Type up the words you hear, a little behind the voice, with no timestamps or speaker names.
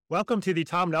Welcome to the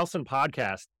Tom Nelson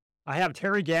podcast. I have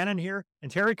Terry Gannon here.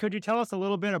 And Terry, could you tell us a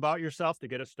little bit about yourself to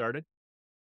get us started?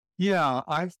 Yeah,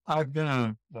 I've been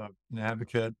an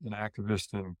advocate, an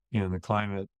activist in the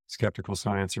climate skeptical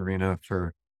science arena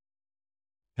for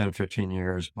 10, 15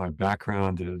 years. My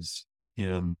background is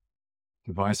in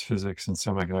device physics and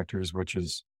semiconductors, which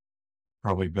is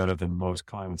probably better than most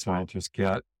climate scientists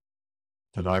get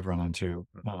that I've run into,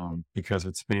 because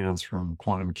it spans from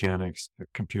quantum mechanics to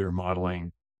computer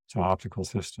modeling to optical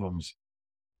systems,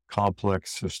 complex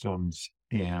systems,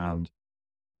 and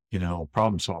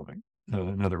problem solving.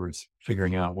 In other words,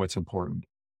 figuring out what's important.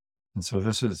 And so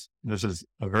this is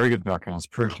a very good background. It's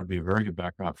proved to be a very good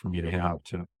background for me to have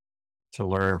to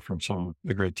learn from some of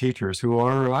the great teachers who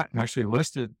are actually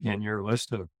listed in your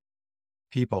list of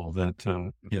people that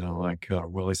like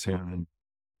Willie Salmon,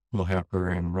 Will Hepper,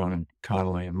 and Ronan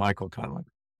Connolly and Michael Connolly.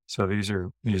 So these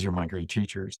are my great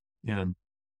teachers.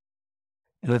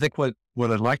 And I think what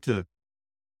I'd like to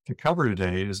cover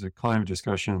today is the climate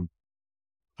discussion.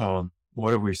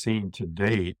 What have we seen to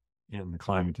date in the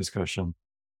climate discussion,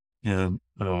 and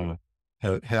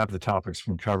have the topics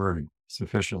been covered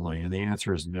sufficiently? And the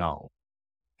answer is no.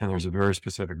 And there's a very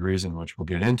specific reason, which we'll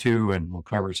get into, and we'll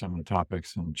cover some of the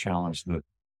topics and challenge the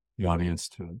audience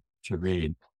to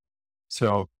read.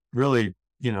 So really,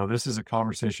 this is a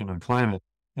conversation on climate.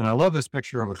 And I love this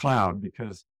picture of a cloud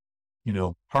because,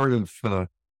 part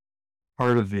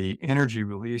of the energy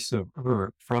release of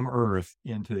from Earth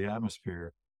into the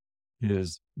atmosphere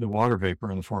is the water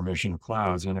vapor and the formation of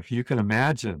clouds. And if you can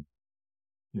imagine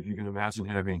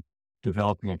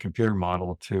developing a computer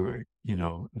model to,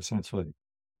 essentially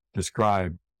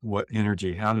describe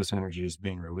how this energy is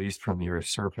being released from the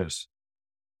Earth's surface,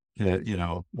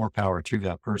 more power to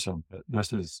that person. But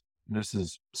this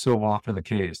is so often the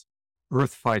case.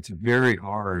 Earth fights very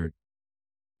hard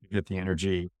to get the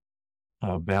energy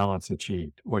balance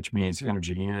achieved, which means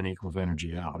energy in equals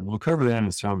energy out. And we'll cover that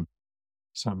in some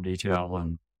detail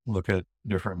and look at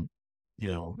different,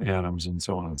 atoms and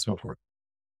so on and so forth.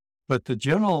 But the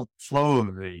general flow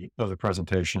of the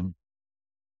presentation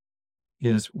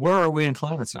is, where are we in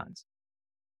climate science?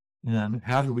 And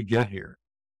how did we get here?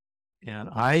 And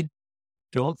I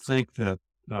don't think that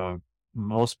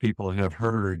most people have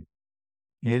heard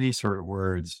any sort of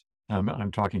words,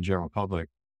 I'm talking general public,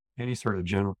 any sort of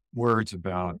general words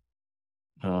about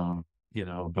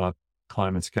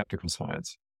climate skeptical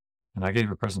science. And I gave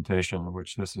a presentation,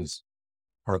 which this is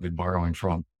partly borrowing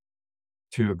from,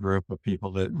 to a group of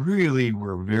people that really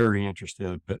were very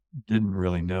interested, but didn't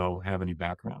really have any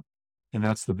background. And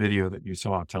that's the video that you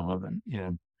saw, Tom.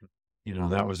 And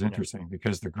that was interesting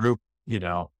because the group,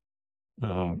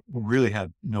 really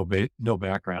had no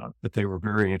background, but they were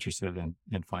very interested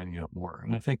in finding out more.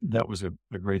 And I think that was a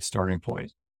great starting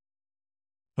point.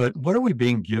 But what are we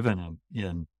being given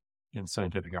in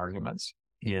scientific arguments?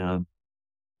 And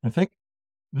I think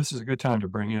this is a good time to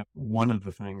bring up one of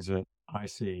the things that I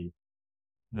see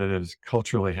that is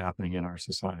culturally happening in our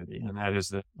society. And that is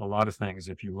that a lot of things,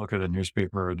 if you look at a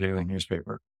newspaper or a daily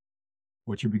newspaper,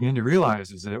 what you begin to realize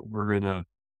is that we're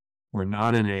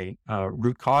not in a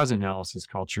root cause analysis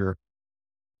culture.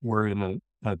 We're in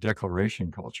a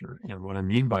declaration culture. And what I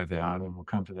mean by that, and we'll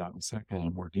come to that in a second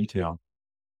in more detail,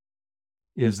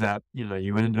 is that,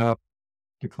 you end up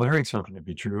declaring something to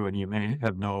be true and you may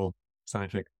have no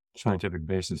scientific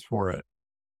basis for it.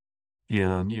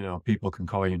 And, people can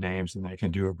call you names and they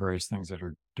can do various things that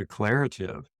are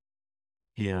declarative.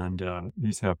 And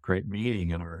these have great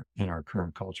meaning in our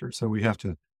current culture. So we have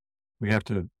to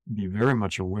be very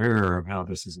much aware of how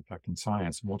this is affecting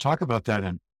science. And we'll talk about that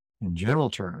in general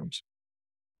terms.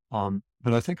 But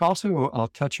I think also I'll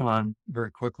touch on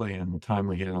very quickly in the time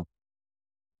we have,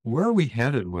 where are we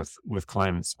headed with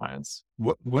climate science?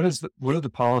 What are the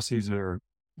policies that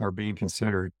are being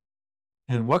considered?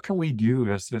 And what can we do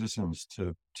as citizens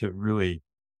to really,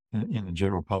 in the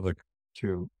general public,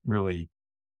 to really,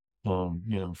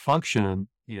 function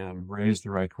and raise the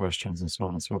right questions and so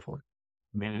on and so forth?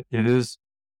 I mean,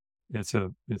 it's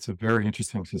a very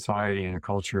interesting society and a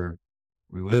culture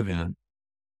we live in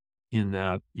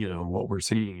that, what we're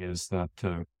seeing is that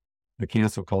the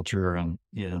cancel culture and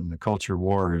the culture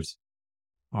wars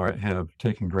have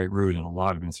taken great root in a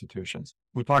lot of institutions.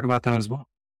 We'll talk about that as well.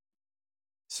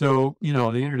 So, the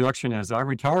introduction is, I'm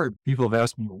retired. People have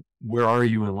asked me, where are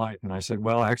you in life? And I said,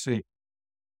 well, actually,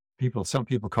 some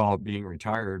people call it being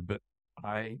retired, but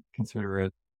I consider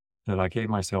it that I gave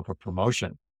myself a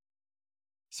promotion.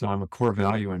 So I'm a core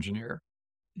value engineer,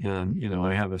 and,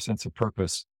 I have a sense of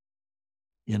purpose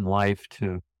in life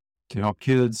to help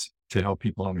kids, to help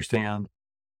people understand,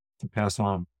 to pass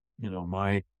on,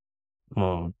 my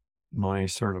my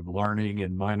sort of learning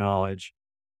and my knowledge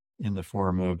in the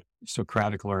form of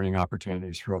Socratic learning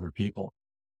opportunities for other people.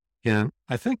 And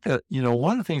I think that,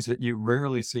 one of the things that you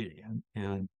rarely see,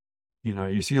 and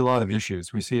you see a lot of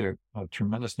issues. We see a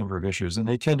tremendous number of issues, and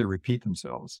they tend to repeat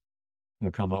themselves.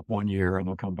 They'll come up one year and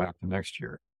they'll come back the next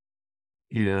year.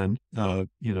 And, I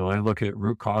look at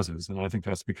root causes, and I think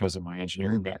that's because of my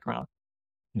engineering background.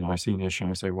 I see an issue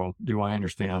and I say, well, do I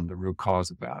understand the root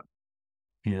cause of that?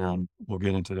 And we'll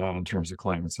get into that in terms of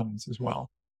climate science as well.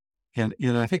 And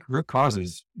I think root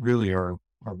causes really are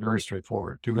very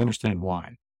straightforward. Do we understand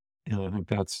why? And I think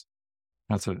that's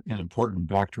an important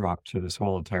backdrop to this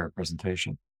whole entire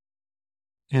presentation.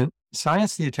 And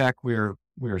science, the attack we're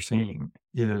seeing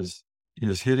is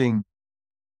hitting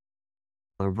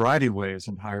a variety of ways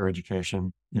in higher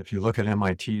education. If you look at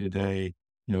MIT today,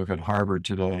 you look at Harvard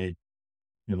today,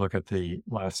 you look at the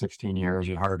last 16 years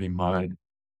at Harvey Mudd,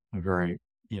 a very,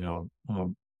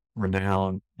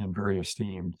 renowned and very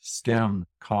esteemed STEM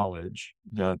college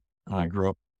that I grew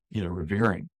up,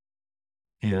 revering.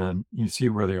 And you see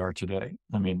where they are today.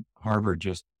 I mean, Harvard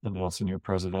just announced a new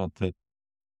president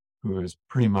who is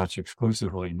pretty much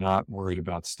exclusively not worried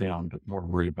about STEM, but more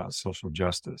worried about social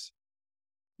justice.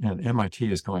 And MIT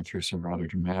is going through some rather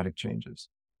dramatic changes.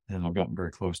 And I've gotten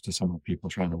very close to some of the people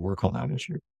trying to work on that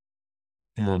issue.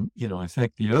 And, I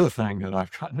think the other thing that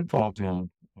I've gotten involved in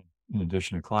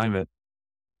addition to climate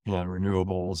and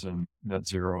renewables and net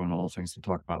zero and all the things to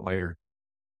talk about later,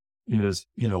 is,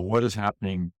 what is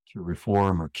happening to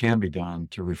reform or can be done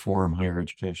to reform higher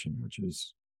education, which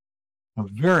is a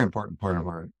very important part of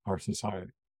our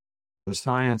society. The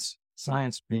science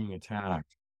being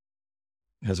attacked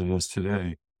as it is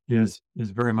today is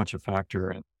very much a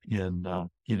factor in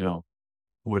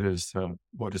what is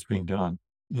being done.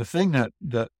 The thing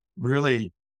that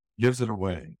really gives it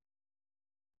away,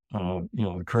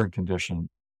 the current condition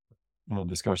and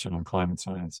discussion on climate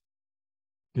science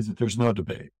is that there's no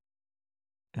debate.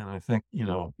 And I think,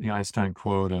 the Einstein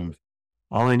quote of,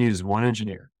 all I need is one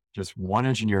engineer, just one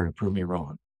engineer to prove me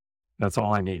wrong. That's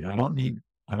all I need. I don't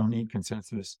need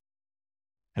consensus.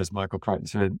 As Michael Crichton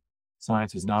said,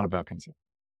 science is not about consensus.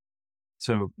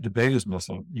 So debate is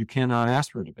missing. You cannot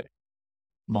ask for a debate.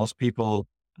 Most people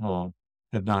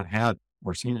have not had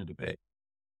or seen a debate.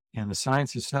 And the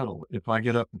science is settled. If I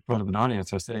get up in front of an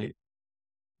audience, I say,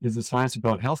 is the science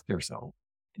about healthcare settled?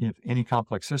 If any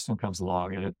complex system comes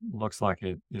along and it looks like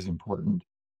it is important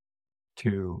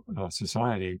to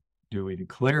society, do we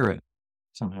declare it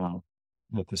somehow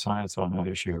that the science on that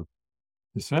issue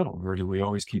is settled, or do we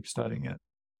always keep studying it?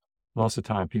 Most of the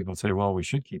time people say, well, we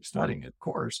should keep studying it, of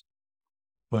course.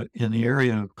 But in the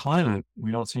area of climate,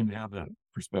 we don't seem to have that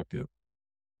perspective.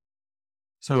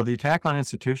 So the attack on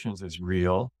institutions is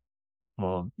real.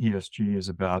 ESG is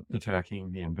about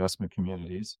attacking the investment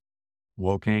communities.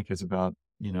 Woke Inc. is about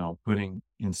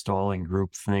installing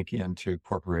groupthink into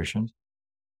corporations.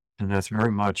 And that's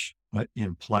very much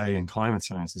in play in climate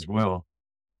science as well.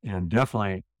 And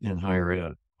definitely in higher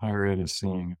ed. Higher ed is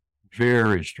seeing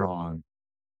very strong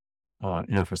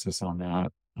emphasis on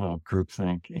that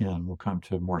groupthink. And we'll come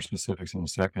to more specifics in a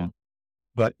second.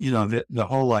 But, the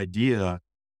whole idea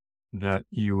that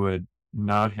you would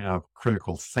not have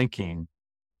critical thinking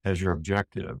as your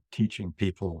objective, teaching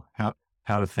people how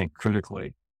to think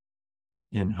critically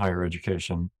in higher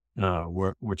education,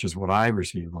 which is what I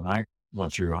received when I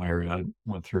went through higher ed,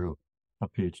 went through a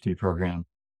PhD program,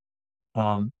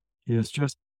 is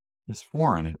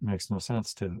foreign. It makes no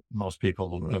sense to most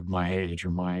people of my age or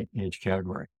my age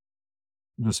category.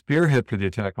 The spearhead for the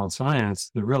attack on science,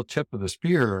 the real tip of the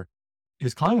spear,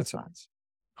 is climate science.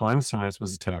 Climate science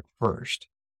was attacked first,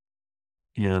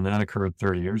 and that occurred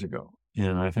 30 years ago.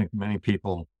 And I think many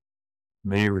people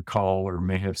may recall or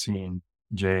may have seen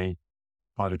Jay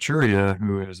Bhattacharya,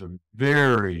 who is a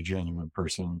very genuine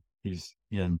person. He's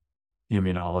in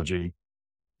immunology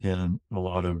and a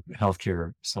lot of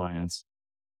healthcare science.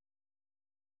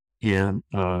 And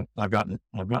I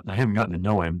haven't gotten to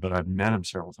know him, but I've met him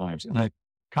several times. And I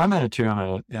commented to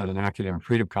him at an academic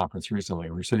freedom conference recently.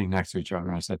 We were sitting next to each other,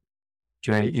 and I said,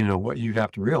 Jay, what you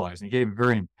have to realize, and he gave a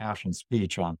very impassioned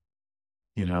speech on,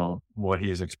 what he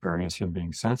has experienced him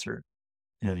being censored.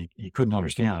 And he couldn't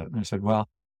understand it. And I said, well,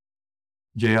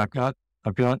 Jay, I've got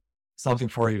something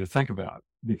for you to think about,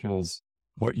 because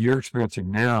what you're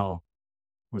experiencing now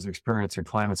was experienced in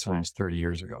climate science 30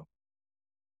 years ago.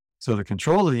 So the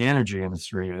control of the energy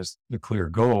industry is the clear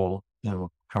goal, and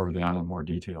we'll cover that in more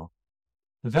detail.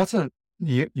 But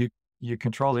you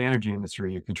control the energy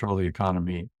industry, you control the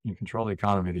economy, of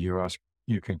the U.S.,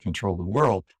 you can control the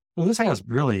world. Well, this has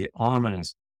really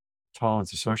ominous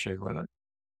tolerance associated with it.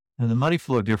 And the money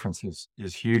flow difference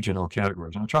is huge in all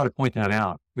categories. And I'll try to point that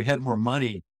out. If we had more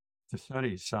money to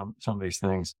study some of these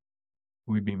things,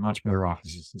 we'd be much better off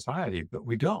as a society, but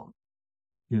we don't.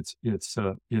 It's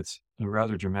a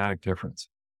rather dramatic difference.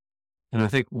 And I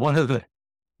think one of the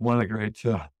great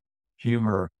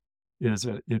humor is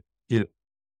that the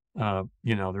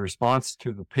response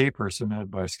to the paper submitted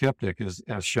by a skeptic is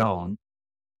as shown.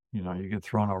 You get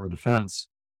thrown over the fence,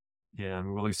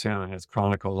 and Willie Salmon has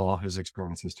chronicled all his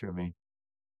experiences to me,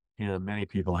 and many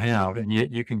people have, and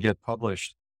yet you can get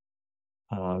published.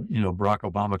 Barack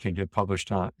Obama can get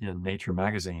published in Nature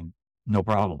magazine, no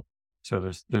problem.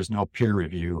 So there's no peer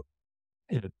review.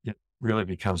 It really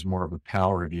becomes more of a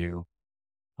power review,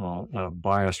 a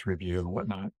bias review and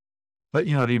whatnot. But,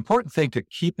 the important thing to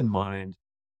keep in mind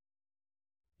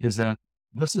is that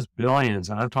this is billions,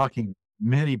 and I'm talking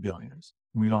many billions.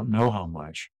 We don't know how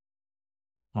much.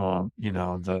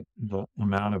 The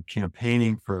amount of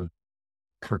campaigning for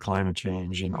climate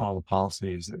change and all the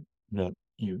policies that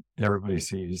everybody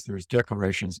sees. There's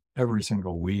declarations every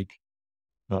single week.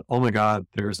 But, oh my God,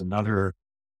 there's another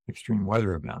extreme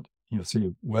weather event. You'll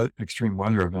see extreme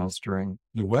weather events during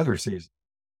the weather season.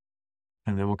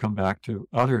 And then we'll come back to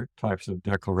other types of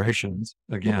declarations,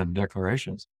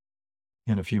 declarations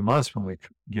in a few months when we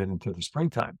get into the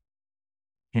springtime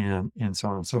and so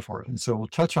on and so forth. And so we'll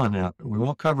touch on that. We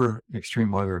won't cover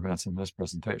extreme weather events in this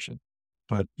presentation,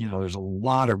 but, there's a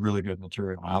lot of really good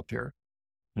material out there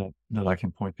that I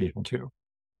can point people to.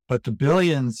 But the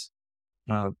billions,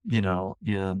 there's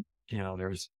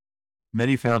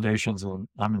many foundations, and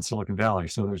I'm in Silicon Valley.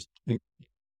 So there's the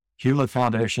Hewlett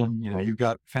Foundation, you've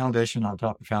got foundation on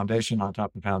top of foundation on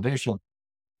top of foundation.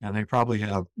 And they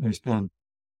spend,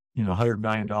 $100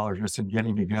 million just in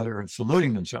getting together and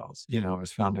saluting themselves,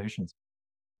 as foundations.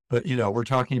 But, we're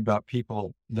talking about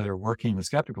people that are working in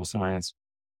skeptical science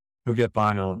who get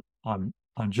by on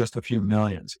just a few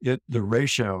millions. The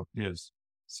ratio is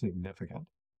significant.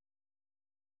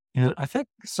 And I think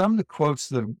some of the quotes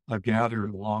that I've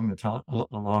gathered along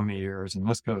the years, and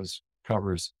this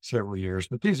covers several years,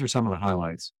 but these are some of the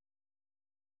highlights.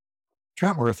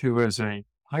 Trentworth, who is a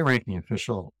high-ranking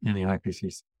official in the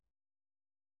IPCC,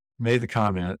 made the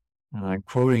comment, and I'm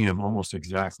quoting him almost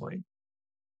exactly.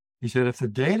 He said, "If the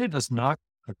data does not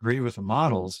agree with the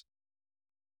models,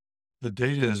 the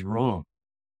data is wrong."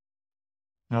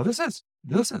 Now, this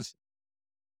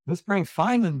brings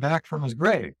Feynman back from his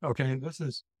grave. Okay, this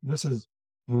is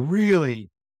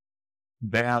really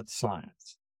bad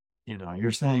science. You're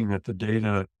saying that the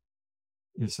data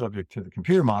is subject to the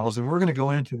computer models, and we're going to go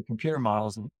into the computer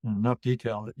models in enough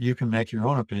detail that you can make your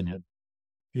own opinion.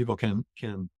 People can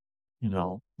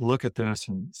look at this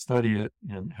and study it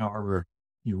in however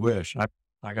you wish. I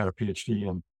got a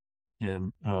PhD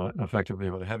in effectively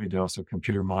with a heavy dose of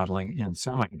computer modeling in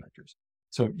semiconductors.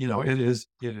 So, it is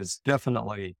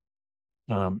definitely,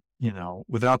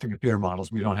 without the computer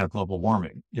models, we don't have global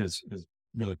warming is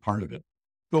really part of it.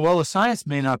 But while the science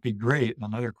may not be great,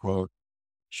 another quote,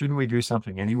 shouldn't we do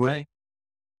something anyway?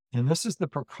 And this is the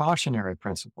precautionary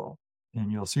principle.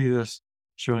 And you'll see this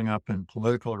showing up in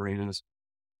political arenas.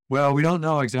 Well, we don't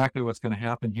know exactly what's going to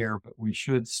happen here, but we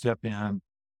should step in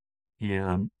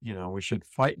and, we should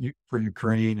fight for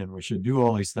Ukraine, and we should do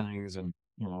all these things, and,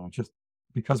 just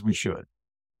because we should.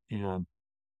 And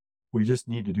we just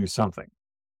need to do something.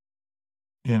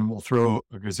 And we'll throw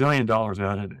a gazillion dollars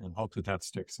at it and hope that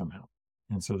sticks somehow.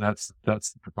 And so that's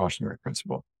the precautionary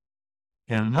principle.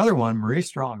 And another one, Maurice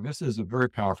Strong, this is a very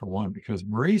powerful one, because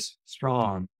Maurice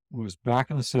Strong was back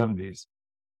in the 70s.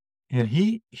 And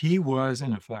he was,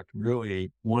 in effect,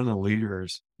 really one of the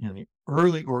leaders in the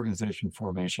early organization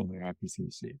formation of the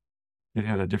IPCC. It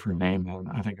had a different name then.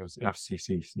 I think it was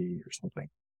FCCC or something,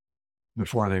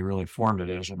 before they really formed it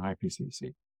as an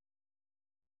IPCC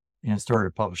and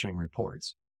started publishing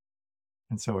reports.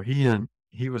 And so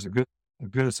he was a good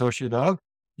associate of,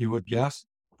 you would guess,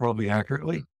 probably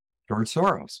accurately, George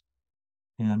Soros.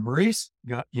 And Maurice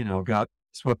got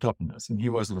swept up in this, and he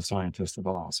wasn't a scientist at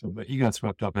all. But he got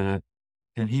swept up in it,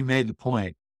 and he made the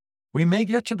point. We may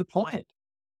get to the point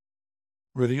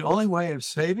where the only way of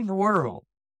saving the world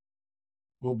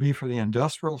will be for the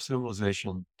industrial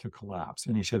civilization to collapse.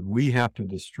 And he said, we have to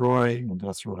destroy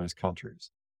industrialized countries.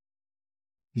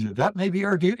 He said, that may be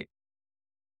our duty.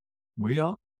 We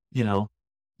don't,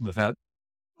 with that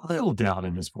little doubt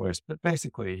in his voice, but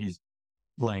basically he's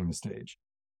laying the stage.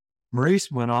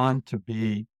 Maurice went on to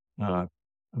be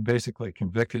basically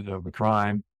convicted of a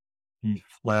crime. He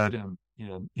fled and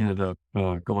ended up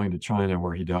going to China,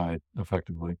 where he died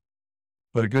effectively.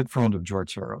 But a good friend of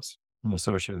George Soros, an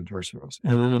associate of George Soros.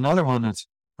 And then another one that's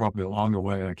probably along the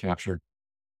way I captured,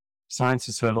 science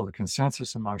is settled. The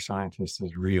consensus among scientists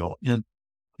is real. And,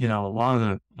 a lot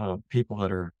of the people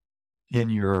that are in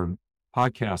your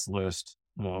podcast list,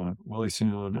 Willie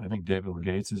Soon, I think David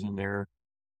Gates is in there.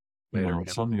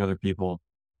 Some of the other people,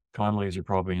 Conley's are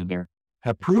probably in there,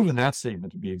 have proven that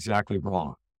statement to be exactly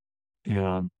wrong.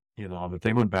 And, that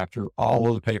they went back through all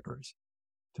of the papers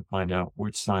to find out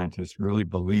which scientists really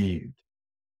believed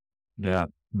that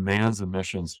man's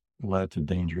emissions led to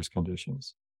dangerous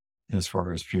conditions as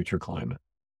far as future climate.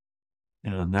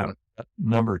 And that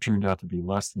number turned out to be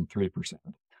less than 3%.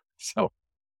 So,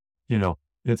 you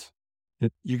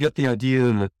get the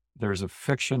idea that there's a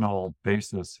fictional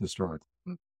basis historically.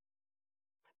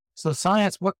 So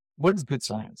science, what is good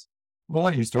science?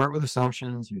 Well, you start with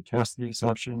assumptions, you test the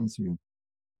assumptions, you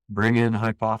bring in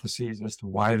hypotheses as to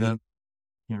why the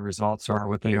results are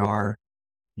what they are.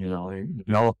 They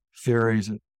develop theories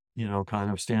that,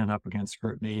 kind of stand up against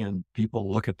scrutiny, and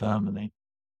people look at them and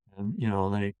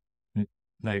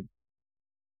they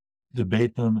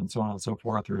debate them and so on and so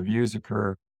forth. The reviews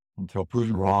occur until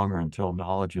proven wrong or until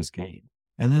knowledge is gained.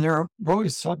 And then they're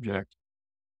always subject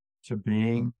to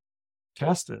being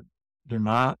tested.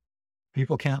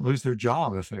 People can't lose their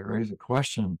job if they raise a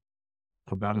question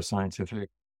about a scientific,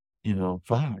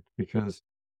 fact, because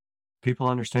people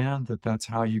understand that that's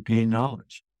how you gain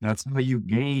knowledge. That's how you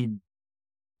gain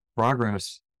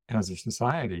progress as a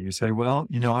society. You say, well,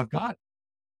 I've got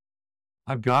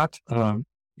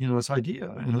this idea,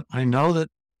 and I know that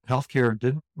healthcare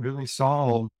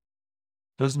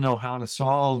doesn't know how to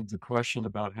solve the question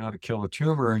about how to kill a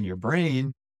tumor in your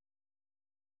brain,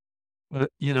 but,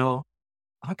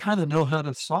 I kind of know how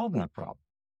to solve that problem.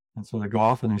 And so they go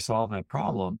off and they solve that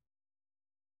problem.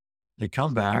 They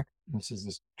come back. This is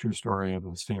this true story of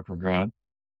a Stanford grad.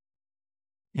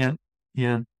 And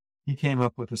he came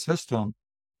up with a system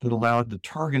that allowed the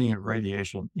targeting of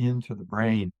radiation into the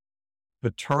brain,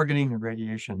 but targeting the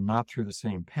radiation not through the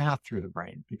same path through the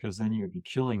brain, because then you'd be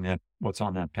killing what's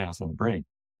on that path in the brain.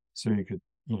 So you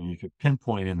could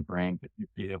pinpoint in the brain, but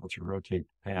you'd be able to rotate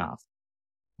the path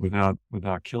without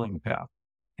killing the path.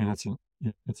 And it's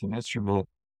an instrument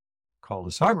called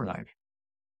a cyberknife.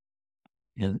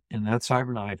 And that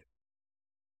cyberknife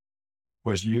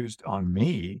was used on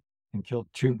me and killed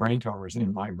 2 brain tumors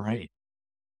in my brain.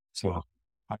 So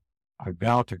I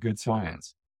bow to good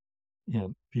science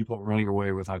and people running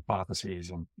away with hypotheses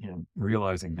and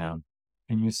realizing them.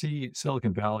 And you see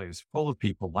Silicon Valley is full of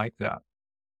people like that,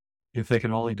 if they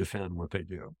can only defend what they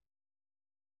do.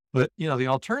 But, the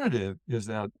alternative is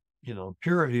that,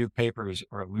 peer-reviewed papers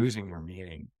are losing their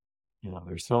meaning.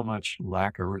 There's so much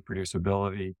lack of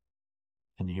reproducibility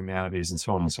in the humanities and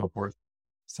so on and so forth.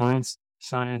 Science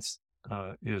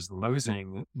is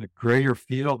losing, the greater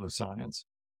field of science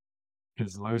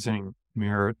is losing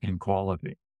merit and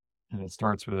quality. And it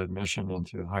starts with admission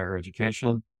into higher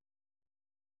education.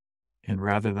 And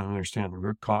rather than understand the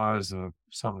root cause of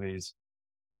some of these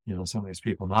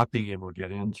people not being able to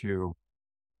get into,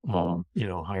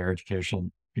 higher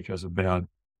education because of bad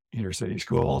inner city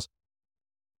schools,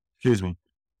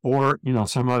 or,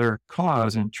 some other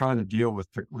cause, and try to deal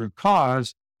with the root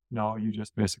cause, no, you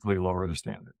just basically lower the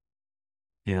standard.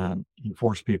 And you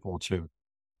force people to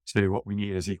say what we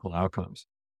need is equal outcomes.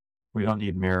 We don't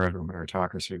need merit or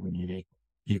meritocracy. We need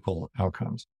equal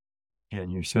outcomes.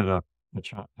 And you set up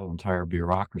an entire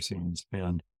bureaucracy and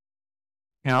spend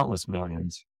countless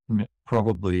millions,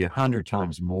 probably 100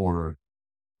 times more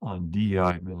on DEI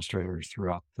administrators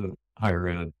throughout the higher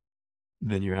ed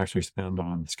than you actually spend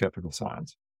on skeptical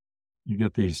science. You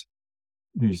get these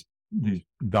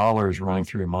dollars running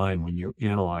through your mind when you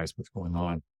analyze what's going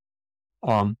on.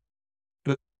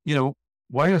 But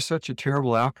why is such a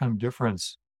terrible outcome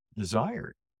difference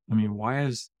desired? I mean, why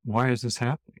is this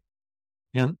happening?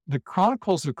 And the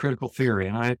Chronicles of Critical Theory,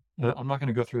 and I'm not going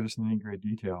to go through this in any great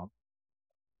detail,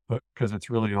 but because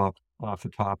it's really off the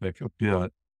topic a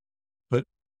bit. But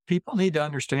people need to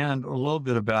understand a little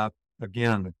bit about,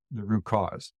 again, the root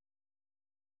cause.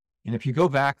 And if you go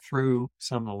back through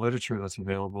some of the literature that's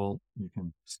available, you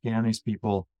can scan these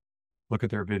people, look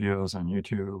at their videos on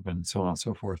YouTube and so on and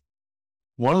so forth.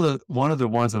 One of the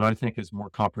ones that I think is more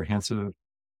comprehensive,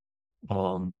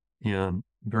 and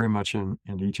very much in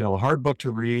detail, a hard book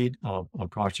to read, I'll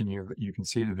caution you, but you can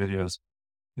see the videos,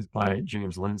 is by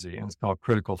James Lindsay, and it's called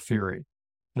Critical Theory.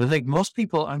 And I think most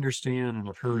people understand and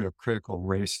have heard of critical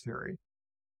race theory.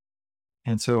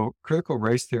 And so critical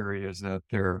race theory is that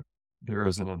there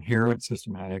is an inherent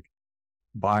systematic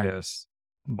bias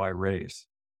by race,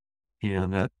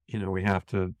 and that, we have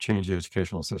to change the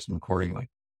educational system accordingly.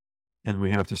 And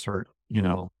we have to start,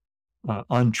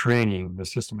 untraining the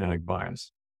systematic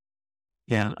bias.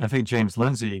 And I think James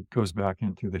Lindsay goes back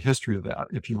into the history of that.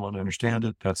 If you want to understand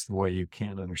it, that's the way you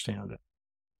can understand it.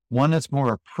 One that's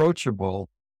more approachable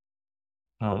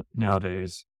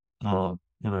nowadays, and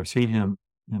I've seen him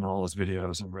in all his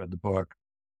videos and read the book,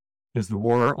 is The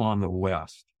War on the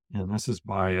West. And this is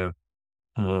by a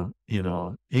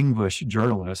English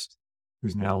journalist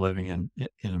who's now living in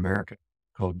America,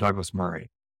 called Douglas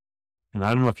Murray. And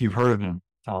I don't know if you've heard of him,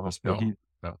 Thomas, but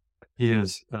he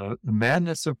is The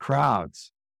Madness of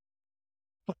Crowds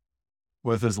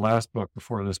with his last book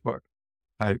before this book.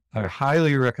 I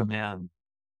highly recommend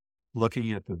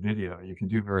looking at the video. You can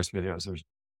do various videos. There's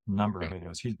a number of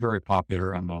videos. He's very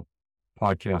popular on the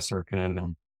podcast circuit.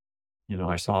 And,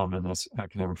 I saw him in this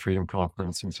Academic Freedom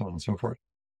Conference and so on and so forth.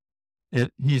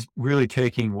 He's really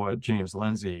taking what James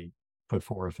Lindsay put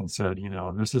forth and said,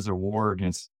 this is a war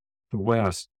against the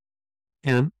West.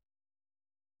 And,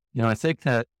 I think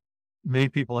that many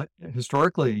people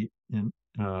historically,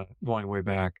 going way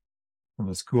back from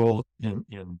the school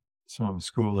in some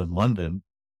school in London,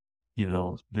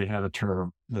 they had a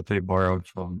term that they borrowed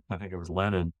from, I think it was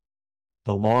Lenin,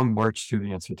 the long march to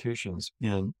the institutions.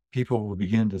 And people will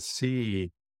begin to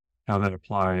see how that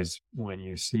applies when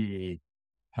you see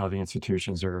how the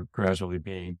institutions are gradually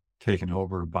being taken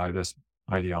over by this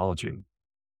ideology.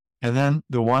 And then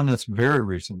the one that's very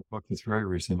recent, the book that's very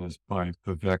recent, is by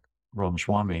Vivek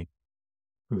Ramaswamy,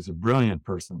 who's a brilliant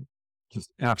person,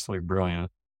 just absolutely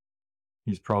brilliant.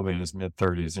 He's probably in his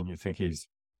mid-30s, and you think he's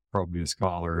probably a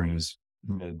scholar in his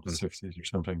mid-60s or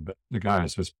something, but the guy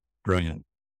is just brilliant.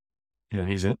 And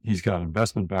he's got an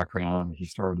investment background. He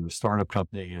started a startup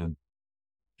company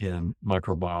in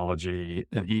microbiology,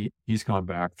 and he's gone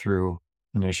back through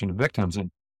the nation of victims.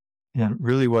 And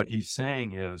really what he's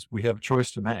saying is we have a choice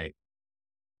to make.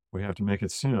 We have to make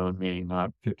it soon, meaning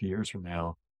not 50 years from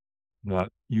now, that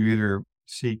you either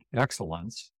seek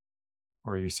excellence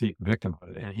or you seek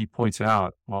victimhood. And he points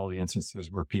out all the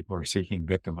instances where people are seeking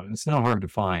victimhood. It's not hard to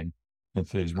find in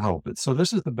today's world. But so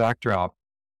this is the backdrop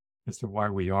as to why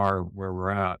we are where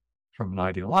we're at from an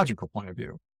ideological point of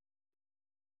view.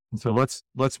 And so let's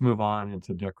move on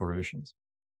into declarations.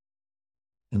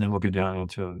 And then we'll get down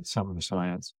into some of the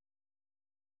science.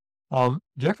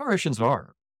 Declarations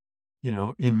are,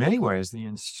 in many ways, the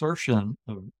insertion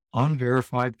of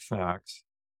unverified facts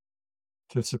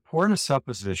to support a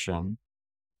supposition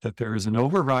that there is an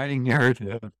overriding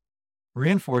narrative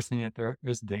reinforcing that there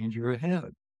is danger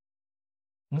ahead.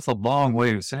 That's a long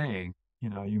way of saying,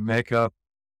 you make up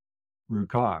root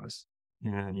cause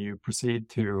and you proceed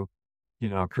to,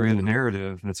 create a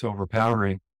narrative that's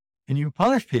overpowering, and you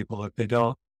punish people if they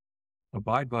don't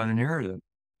abide by the narrative.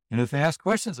 And if they ask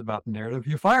questions about the narrative,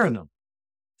 you fire them.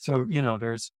 So,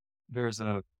 there's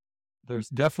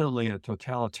definitely a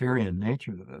totalitarian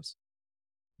nature to this.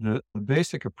 The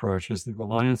basic approach is the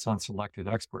reliance on selected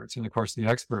experts. And of course, the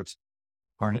experts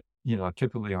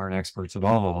typically aren't experts at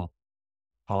all.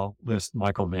 I'll list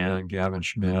Michael Mann, Gavin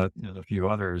Schmidt, and a few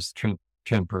others,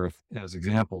 Ken Perth, as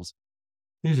examples.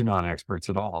 These are not experts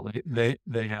at all. They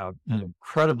have an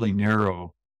incredibly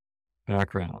narrow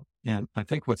background. And I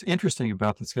think what's interesting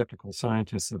about the skeptical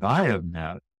scientists that I have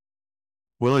met,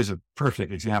 Willie's a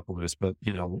perfect example of this, but,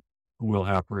 Will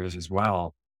Happer is as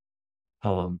well.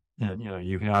 And,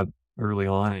 you had early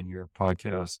on in your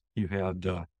podcast, you had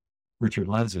Richard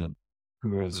Lenzin,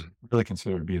 who is really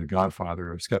considered to be the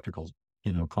godfather of skeptical,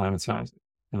 climate science.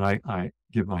 And I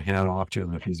give my hat off to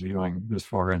him if he's viewing this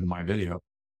far into my video.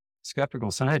 Skeptical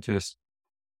scientists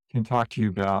can talk to you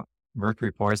about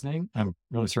mercury poisoning. I'm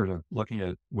really sort of looking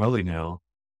at Willie now.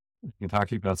 They can talk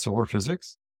to you about solar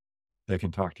physics. They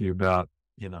can talk to you about,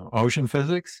 ocean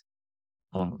physics.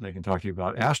 They can talk to you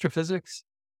about astrophysics.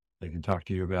 They can talk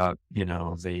to you about,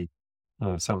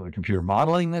 some of the computer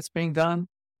modeling that's being done.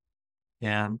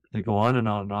 And they go on and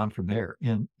on and on from there.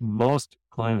 In most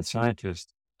climate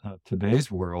scientists,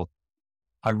 today's world,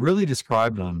 I really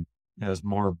describe them as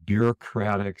more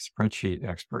bureaucratic spreadsheet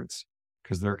experts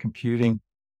because they're computing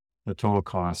the total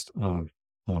cost of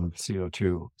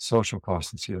CO2, social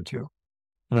cost of CO2.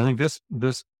 And I think this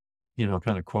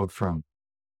kind of quote from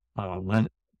Feynman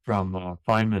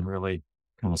really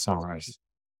kind of summarizes.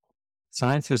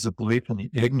 Science is a belief in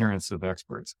the ignorance of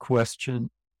experts.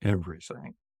 Question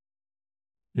everything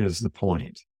is the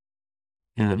point.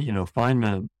 And,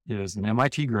 Feynman is an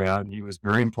MIT grad. He was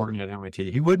very important at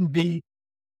MIT. He wouldn't be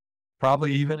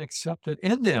probably even accepted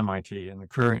into MIT in the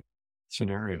current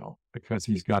scenario because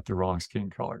he's got the wrong skin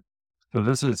color. So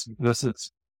this is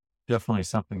definitely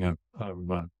something of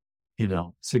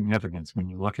significance when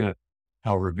you look at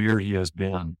how revered he has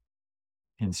been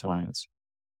in science.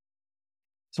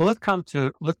 So let's come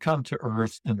to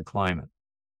Earth and the climate.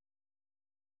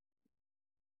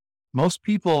 most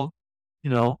people, you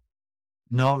know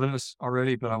this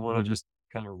already, but I want to just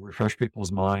kind of refresh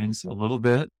people's minds a little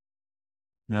bit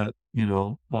that,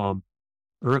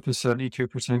 Earth is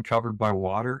 72% covered by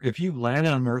water. If you land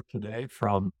on Earth today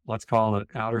from, let's call it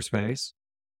outer space,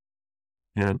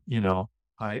 and,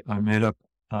 I made up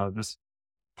this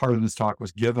part of this talk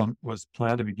was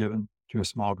planned to be given to a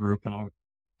small group. And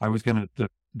I was going to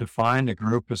define the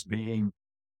group as being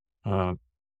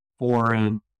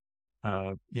foreign.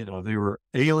 They were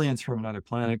aliens from another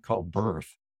planet called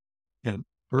Birth. And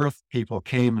Birth people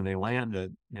came and they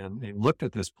landed and they looked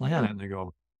at this planet and they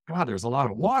go, God, there's a lot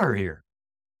of water here.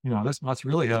 This must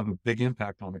really have a big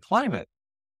impact on the climate.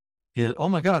 And, oh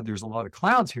my God, there's a lot of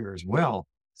clouds here as well.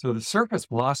 So the surface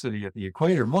velocity at the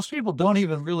equator, most people don't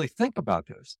even really think about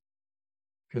this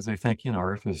because they think,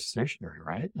 Earth is stationary,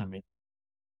 right? I mean,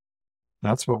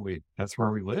 that's where we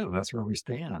live. That's where we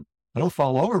stand. I don't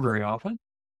fall over very often,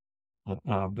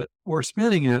 but we're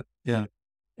spinning it at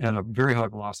a very high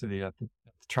velocity at the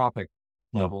tropic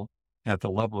level, at the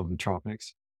level of the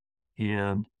tropics.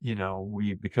 And,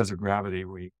 because of gravity,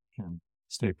 we can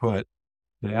stay put.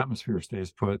 The atmosphere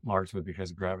stays put largely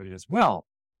because of gravity as well.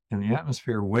 And the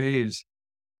atmosphere weighs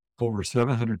over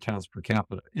 700 tons per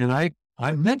capita. And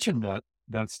I mentioned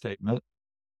that statement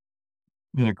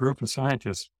in a group of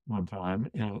scientists one time,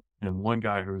 and one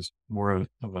guy who's more of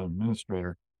an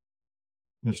administrator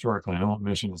historically, I won't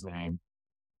mention his name,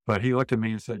 but he looked at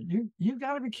me and said, you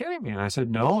got to be kidding me. And I said,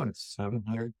 no, it's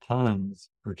 700 tons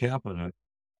per capita.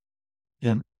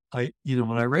 And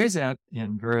when I raise that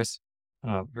in various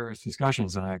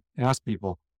discussions, and I ask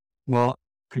people, well,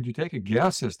 could you take a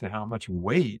guess as to how much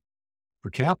weight per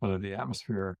capita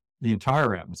the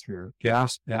entire atmosphere,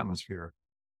 gas atmosphere,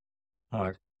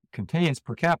 contains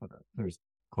per capita? There's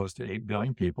close to 8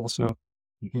 billion people, so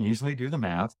you can easily do the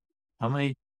math. How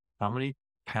many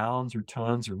pounds or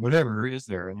tons or whatever is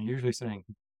there? And you're usually saying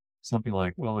something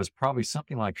like, well, there's probably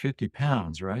something like 50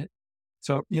 pounds, right?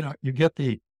 So, you get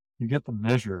the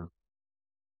measure.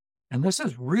 And this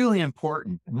is really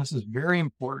important. And this is very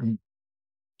important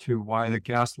to why the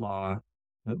gas law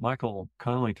that Michael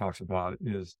Connolly talks about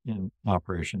is in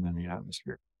operation in the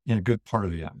atmosphere, in a good part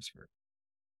of the atmosphere.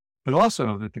 But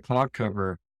also that the cloud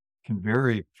cover can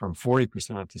vary from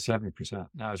 40% to 70%.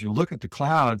 Now, as you look at the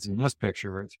clouds in this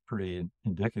picture, it's pretty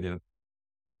indicative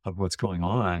of what's going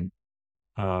on.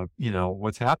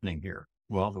 What's happening here?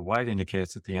 Well, the white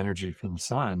indicates that the energy from the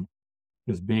sun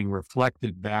is being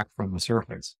reflected back from the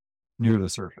surface, near the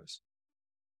surface.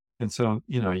 And so,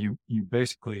 you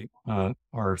basically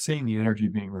are seeing the energy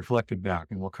being reflected back,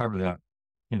 and we'll cover that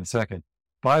in a second.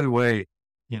 By the way,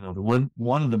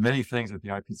 one of the many things that the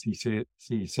IPCC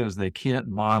says they can't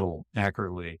model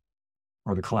accurately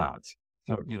are the clouds.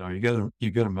 So, you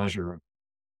got to measure.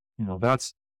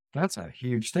 That's a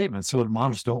huge statement. So the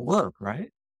models don't work, right?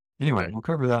 Anyway, we'll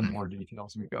cover that in more detail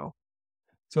as we go.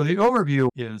 So the overview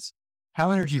is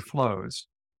how energy flows.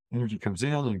 Energy comes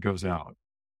in and it goes out.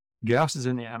 Gases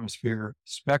in the atmosphere,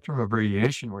 spectrum of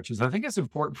radiation, which is, I think it's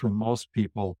important for most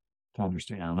people to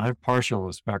understand. I'm partial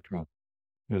to spectrum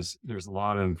because there's a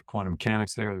lot of quantum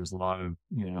mechanics there. There's a lot of,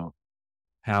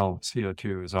 how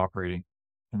CO2 is operating.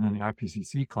 And then the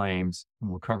IPCC claims,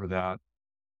 and we'll cover that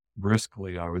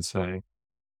briskly, I would say.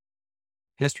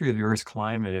 History of the Earth's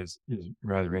climate is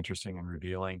rather interesting and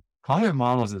revealing. Climate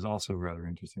models is also rather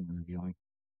interesting and revealing.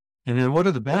 And then what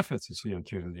are the benefits of CO2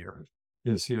 to the Earth?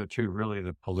 Is CO2 really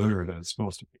the polluter that it's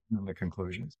supposed to be in the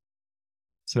conclusions?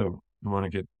 So you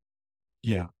want to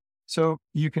So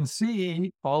you can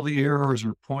see all the arrows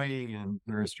are pointing in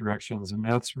various directions, and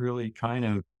that's really kind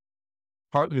of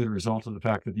partly the result of the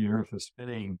fact that the Earth is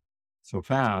spinning so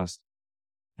fast.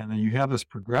 And then you have this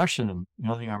progression. The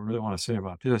other thing I really want to say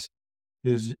about this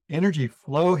is energy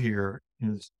flow here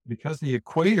is because the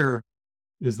equator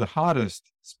is the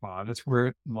hottest spot. It's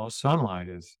where most sunlight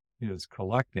is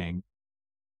collecting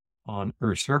on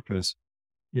Earth's surface.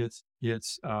 It's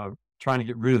trying to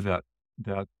get rid of that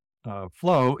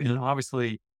flow, and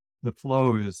obviously the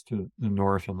flow is to the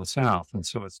north and the south, and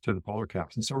so it's to the polar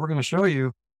caps. And so we're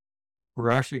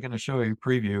actually going to show you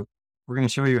preview. We're going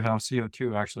to show you how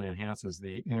CO2 actually enhances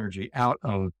the energy out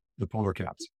of the polar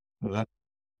caps. So that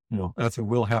that's a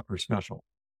Will Happer special.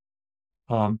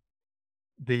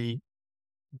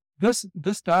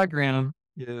 This diagram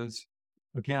is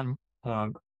again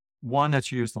one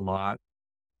that's used a lot.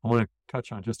 I want to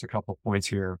touch on just a couple of points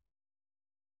here.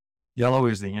 Yellow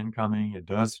is the incoming. It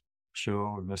does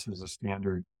show, and this is a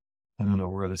standard. I don't know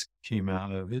where this came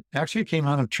out of. It actually came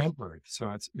out of Trentberg,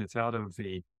 so it's out of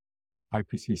the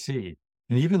IPCC.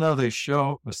 And even though they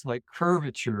show a slight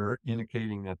curvature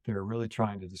indicating that they're really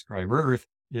trying to describe Earth,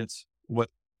 it's what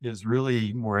is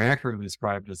really more accurately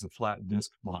described as the flat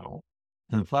disk model.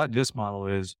 And the flat disk model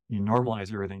is you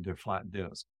normalize everything to a flat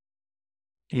disk.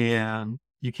 And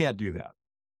you can't do that.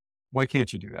 Why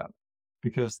can't you do that?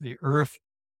 Because the Earth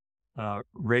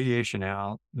radiation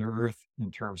out, the Earth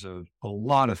in terms of a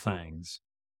lot of things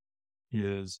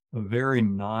is a very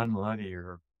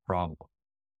non-linear problem.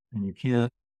 And you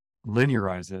can't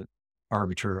linearize it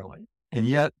arbitrarily. And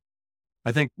yet,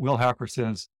 I think Will Happer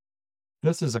says,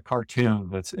 this is a cartoon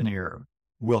that's in error.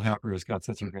 Will Happer has got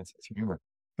such a great sense of humor.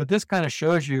 But this kind of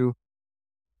shows you,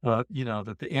 that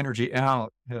the energy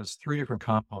out has three different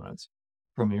components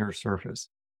from the Earth's surface.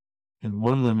 And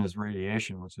one of them is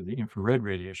radiation, which is the infrared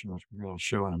radiation, which we're going to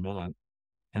show in a minute.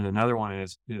 And another one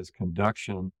is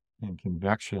conduction and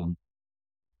convection.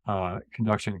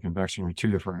 Conduction and convection are two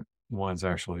different ones,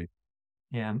 actually.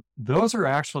 And those are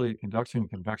actually conduction and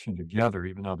convection together,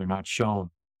 even though they're not shown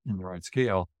in the right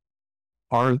scale,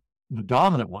 are the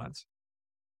dominant ones.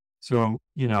 So,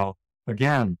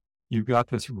 again, you've got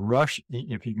this rush.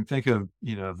 If you can think of,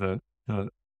 the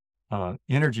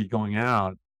energy going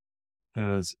out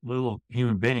as little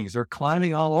human beings, they're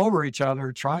climbing all over each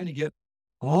other, trying to get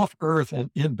off Earth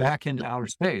and back into outer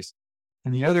space.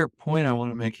 And the other point I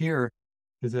want to make here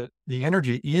is that the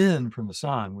energy in from the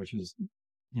sun, which is,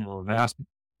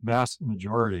 vast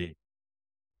majority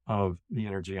of the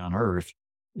energy on Earth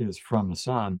is from the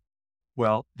sun.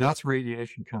 Well, that's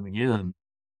radiation coming in,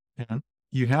 and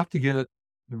you have to get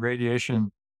the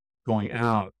radiation going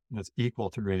out that's equal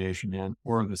to radiation in,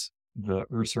 or the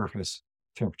Earth's surface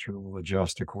temperature will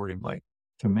adjust accordingly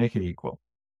to make it equal.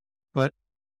 But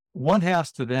one has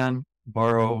to then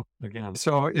borrow again.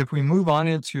 So if we move on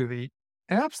into the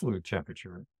absolute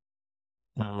temperature,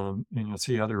 and you'll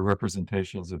see other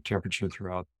representations of temperature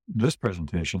throughout this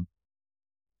presentation,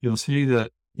 you'll see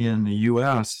that in the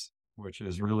U.S., which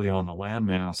is really on the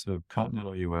landmass of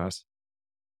continental U.S.,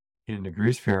 in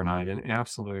degrees Fahrenheit, in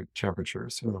absolute temperature.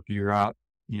 So if you're out,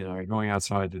 you're going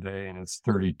outside today and it's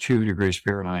 32 degrees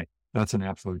Fahrenheit, that's an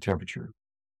absolute temperature.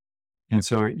 And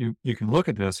so you can look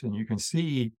at this and you can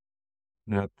see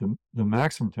that the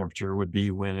maximum temperature would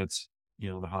be when it's,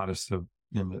 the hottest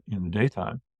in the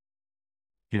daytime.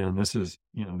 And this is,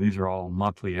 these are all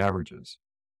monthly averages.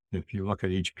 If you look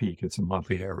at each peak, it's a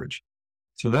monthly average.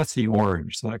 So that's the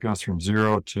orange. So that goes from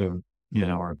 0 to,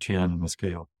 or 10 in the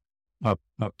scale up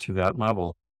to that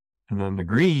level. And then the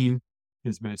green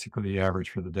is basically the average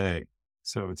for the day.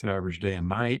 So it's average day and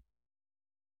night.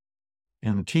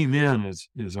 And the T-min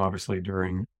is obviously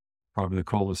during probably the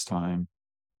coldest time,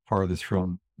 farthest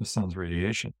from the sun's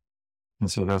radiation. And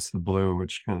so that's the blue,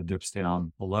 which kind of dips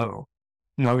down below.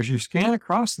 Now, as you scan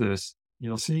across this,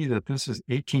 you'll see that this is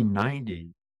 1890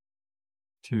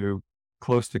 to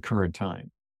close to current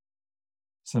time,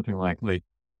 something like late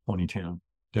 2010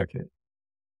 decade.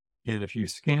 And if you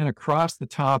scan across the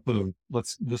top of,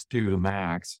 let's just do the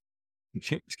max, you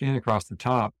scan across the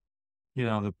top,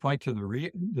 the point to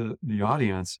the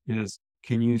audience is,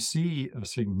 can you see a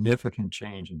significant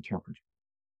change in temperature?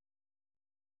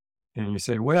 And you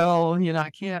say, well, I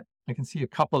can't. I can see a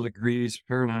couple of degrees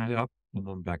Fahrenheit up and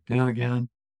then back down again.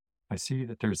 I see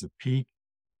that there's a peak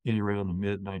in around the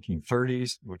mid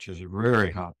 1930s, which is a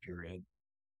very hot period.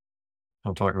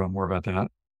 I'll talk more about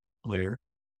that later.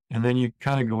 And then you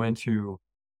kind of go into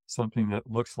something that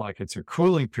looks like it's a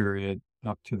cooling period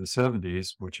up to the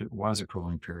 70s, which it was a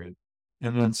cooling period,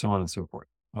 and then so on and so forth,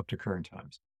 up to current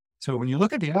times. So when you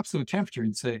look at the absolute temperature,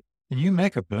 you'd say, can you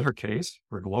make a better case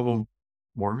for global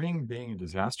warming being a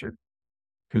disaster?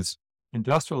 Because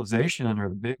industrialization or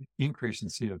the big increase in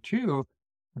CO2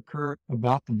 occur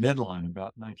about the midline,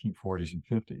 about 1940s and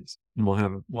 50s. And we'll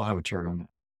have a chart on that.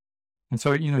 And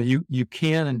so, you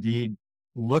can indeed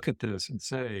look at this and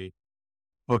say,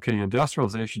 okay,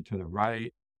 industrialization to the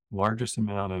right, largest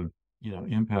amount of,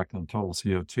 impact on total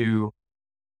CO2 to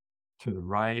the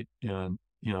right. And,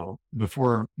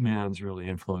 before man's really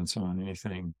influence on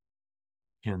anything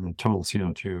in the total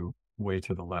CO2 way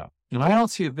to the left. And I don't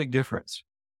see a big difference.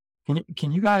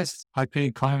 Can you guys,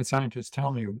 high-paid climate scientists,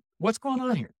 tell me what's going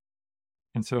on here?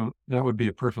 And so that would be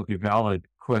a perfectly valid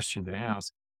question to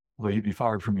ask. Well, you'd be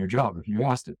fired from your job if you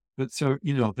asked it. But so,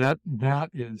 that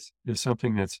is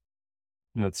something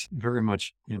that's very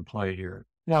much in play here.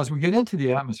 Now, as we get into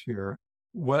the atmosphere,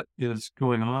 what is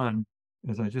going on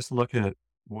as I just look at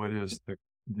what is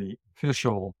the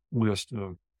official list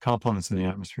of components in the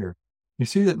atmosphere, you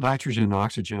see that nitrogen and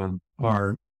oxygen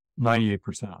are 98%,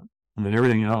 and then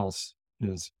everything else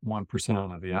is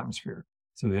 1% of the atmosphere.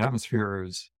 So the atmosphere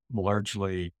is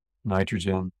largely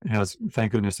nitrogen.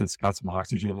 Thank goodness it's got some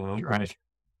oxygen in it, right?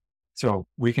 So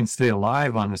we can stay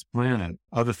alive on this planet.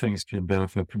 Other things can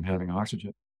benefit from having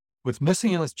oxygen. What's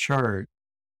missing in this chart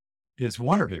is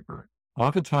water vapor.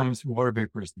 Oftentimes, water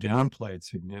vapor is downplayed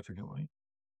significantly.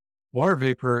 Water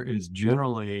vapor is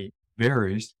generally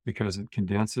varies because it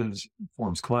condenses,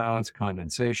 forms clouds,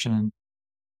 condensation.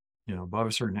 Above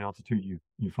a certain altitude,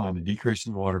 you find a decrease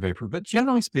in water vapor. But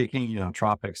generally speaking,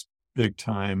 tropics, big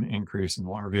time increase in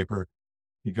water vapor.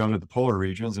 You go to the polar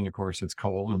regions, and of course, it's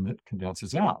cold and it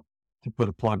condenses out. To put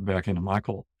a plug back into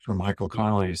Michael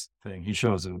Connolly's thing, he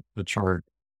shows the chart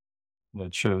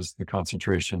that shows the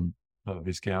concentration of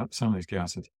some of these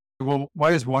gases. Well,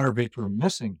 why is water vapor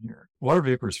missing here? Water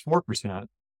vapor is 4%.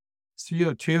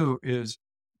 CO2 is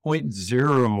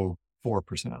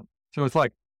 0.04%. So it's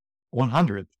like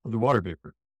 1/100th of the water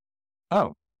vapor.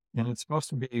 Oh, and it's supposed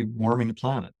to be warming the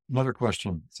planet. Another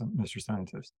question, Mr.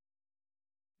 Scientist.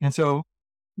 And so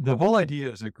the whole idea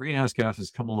is that greenhouse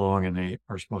gases come along and they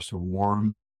are supposed to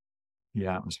warm the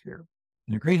atmosphere.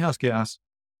 And the greenhouse gas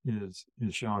is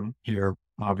shown here,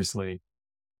 obviously,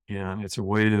 and it's a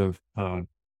way of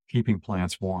keeping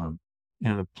plants warm.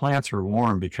 And the plants are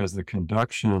warm because the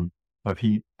conduction of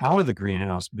heat out of the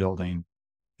greenhouse building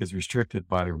is restricted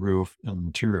by the roof and the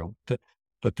material.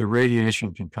 But the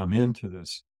radiation can come into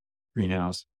this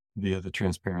greenhouse via the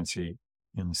transparency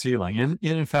in the ceiling. And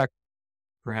in fact,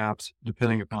 perhaps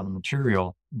depending upon the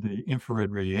material, the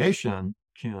infrared radiation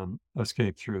can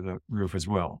escape through the roof as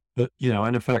well. But,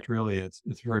 in effect, really, it's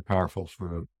very powerful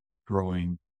for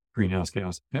growing greenhouse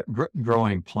gas,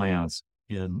 growing plants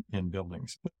in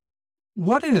buildings. But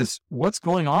what's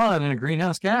going on in a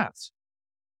greenhouse gas?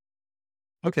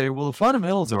 Okay, well, the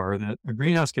fundamentals are that a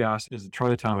greenhouse gas is a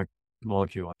triatomic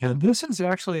molecule. And this is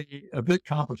actually a bit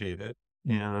complicated.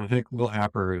 And I think Will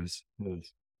Happer has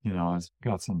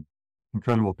got some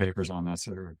incredible papers on this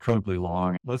that are incredibly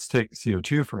long. Let's take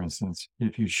CO2, for instance.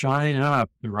 If you shine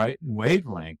up the right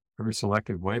wavelength, very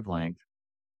selective wavelength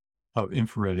of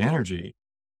infrared energy,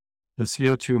 the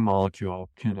CO2 molecule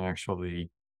can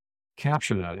actually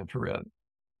capture that infrared.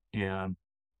 And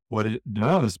what it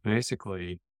does,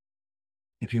 basically,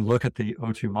 if you look at the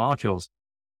O2 molecules,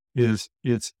 is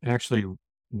it's actually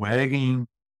wagging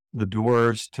the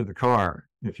doors to the car,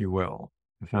 if you will,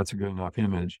 if that's a good enough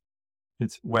image.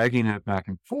 It's wagging it back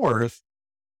and forth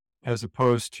as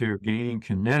opposed to gaining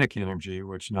kinetic energy,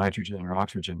 which nitrogen or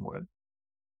oxygen would.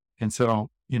 And so,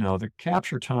 the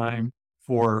capture time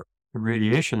for the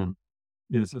radiation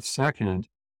is a second.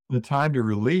 The time to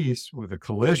release with a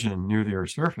collision near the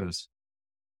Earth's surface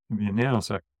can be a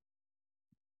nanosecond.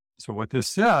 So what this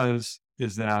says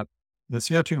is that the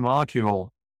CO2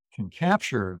 molecule can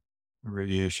capture a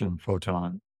radiation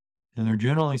photon, and they're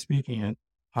generally speaking at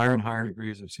higher and higher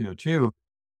degrees of CO2.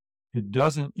 It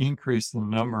doesn't increase the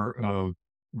number of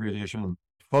radiation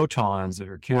photons that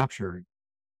are captured.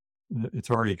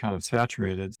 It's already kind of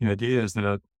saturated. The idea is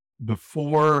that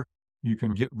before you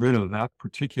can get rid of that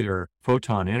particular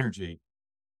photon energy,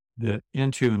 the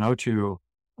N2 and O2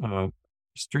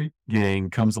 street gang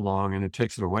comes along and it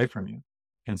takes it away from you.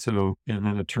 And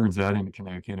then it turns that into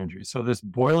kinetic energy. So this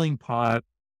boiling pot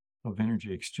of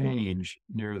energy exchange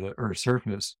near the Earth's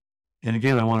surface. And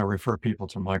again, I want to refer people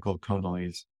to Michael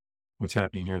Connolly's what's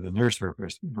happening near the near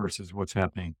surface versus what's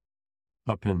happening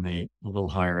up in the little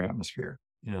higher atmosphere.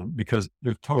 Because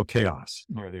there's total chaos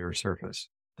near the Earth's surface.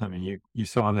 I mean, you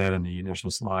saw that in the initial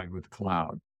slide with the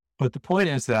cloud. But the point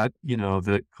is that,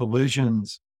 the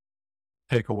collisions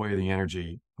take away the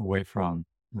energy away from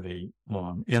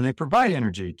and they provide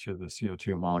energy to the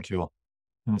CO2 molecule.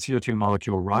 And the CO2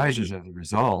 molecule rises as a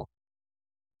result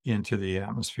into the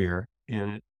atmosphere,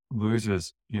 and it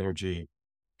loses energy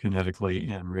kinetically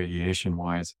and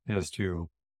radiation-wise as to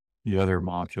the other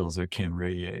molecules that can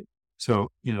radiate.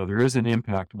 So, there is an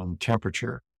impact on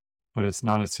temperature, but it's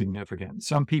not as significant.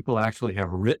 Some people actually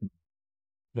have written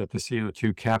that the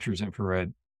CO2 captures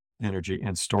infrared energy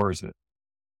and stores it.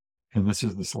 And this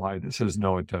is the slide that says,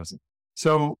 no, it doesn't.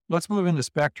 So let's move into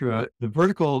spectra. The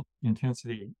vertical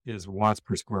intensity is watts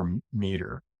per square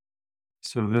meter.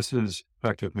 So this is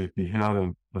effectively, if you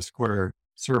had a square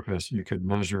surface, you could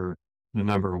measure the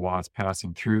number of watts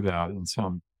passing through that in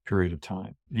some period of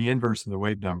time. The inverse of the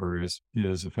wave number is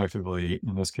effectively,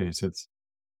 in this case, it's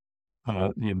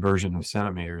the inversion of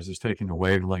centimeters. It's taking the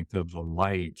wavelength of the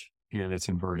light and it's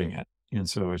inverting it. And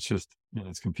so it's just,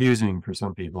 it's confusing for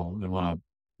some people. They want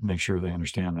to make sure they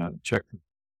understand that. Check the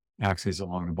axes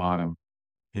along the bottom,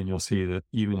 and you'll see that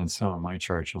even in some of my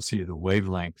charts, you'll see the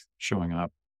wavelength showing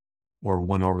up or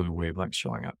 1 over the wavelength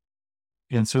showing up.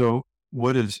 And so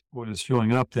what is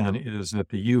showing up then is that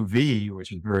the UV,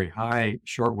 which is very high,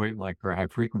 short wavelength, very high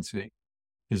frequency,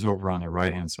 is over on the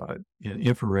right-hand side. And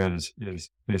infrared is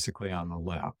basically on the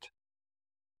left.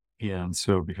 And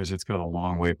so, because it's got a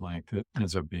long wavelength, it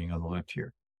ends up being on the left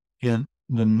here. And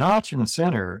the notch in the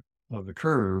center of the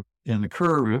curve, and the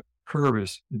curve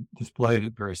is displayed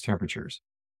at various temperatures.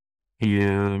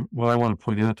 And what I want to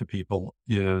point out to people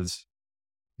is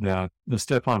that the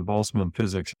Stefan Boltzmann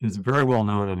physics is very well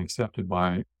known and accepted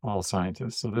by all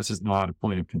scientists. So this is not a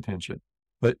point of contention.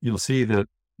 But you'll see that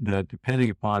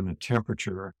depending upon the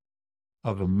temperature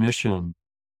of emission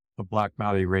of black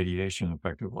body radiation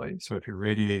effectively. So if you're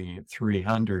radiating at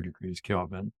 300 degrees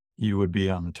Kelvin, you would be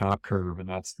on the top curve, and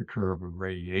that's the curve of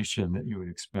radiation that you would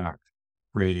expect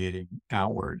radiating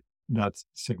outward. That's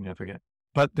significant.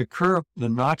 But the curve, the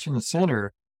notch in the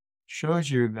center, shows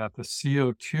you that the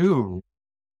CO2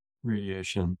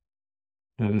 radiation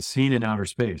that is seen in outer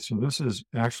space. So this is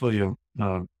actually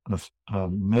a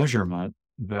measurement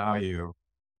value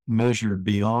measured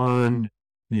beyond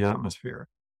the atmosphere.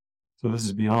 So this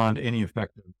is beyond any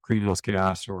effect of greenhouse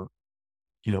gas or,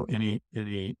 any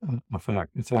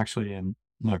effect. It's actually, in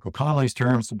Michael Conley's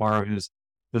terms, to borrow his,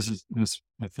 this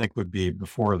I think would be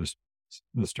before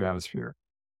the stratosphere.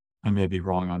 I may be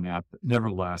wrong on that, but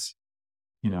nevertheless,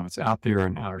 it's out there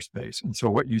in outer space. And so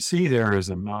what you see there is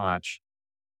a notch,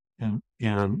 and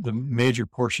the major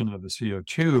portion of the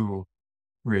CO2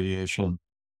 radiation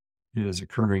is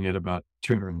occurring at about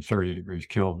 230 degrees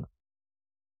Kelvin.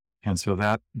 And so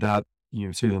that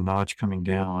you see the notch coming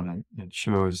down, and it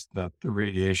shows that the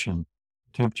radiation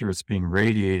temperature it's being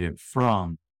radiated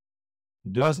from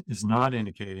is not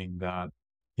indicating that,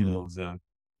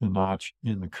 the notch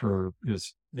in the curve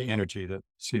is the energy that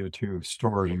CO2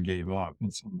 stored and gave up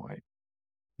in some way.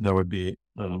 That would be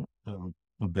a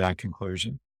bad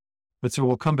conclusion. But so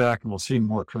we'll come back and we'll see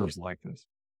more curves like this.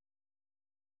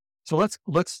 So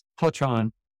let's touch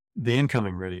on the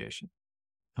incoming radiation.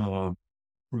 We're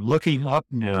looking up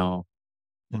now,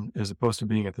 and as opposed to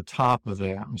being at the top of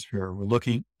the atmosphere, we're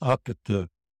looking up at the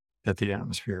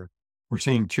atmosphere. We're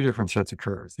seeing two different sets of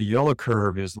curves. The yellow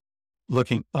curve is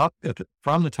looking up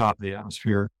from the top of the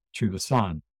atmosphere to the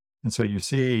sun. And so you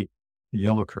see the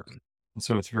yellow curve. And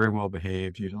so it's very well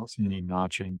behaved. You don't see any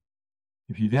notching.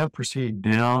 If you then proceed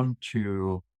down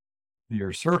to the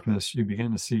Earth's surface, you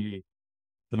begin to see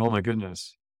that, oh my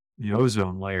goodness, the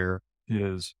ozone layer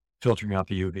is filtering out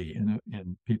the UV.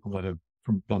 And people that have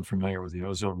been familiar with the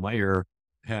ozone layer,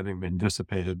 having been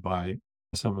dissipated by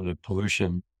some of the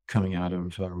pollution coming out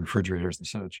of refrigerators and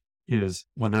such, is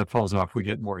when that falls off, we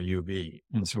get more UV.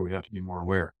 And so we have to be more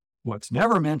aware. What's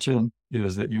never mentioned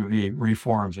is that UV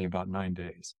reforms in about 9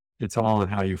 days. It's all in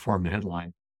how you form the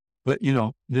headline. But,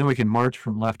 then we can march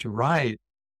from left to right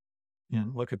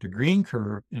and look at the green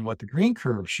curve. And what the green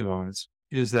curve shows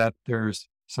is that there's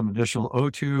some additional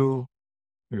O2,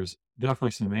 there's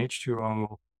definitely some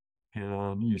H2O,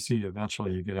 and you see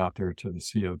eventually you get out there to the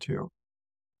CO2.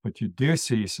 But you do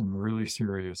see some really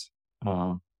serious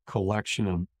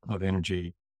collection of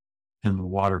energy in the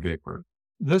water vapor.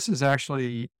 This is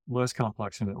actually less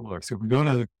complex than it looks. If we go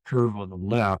to the curve on the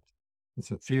left, it's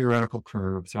a theoretical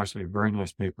curve. It's actually a very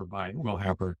nice paper by Will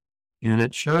Happer, and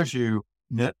it shows you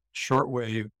net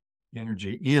shortwave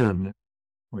energy in,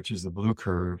 which is the blue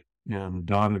curve, and the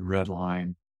dotted red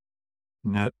line,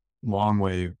 net long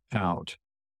wave out.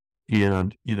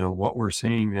 And, what we're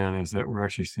seeing then is that we're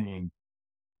actually seeing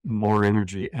more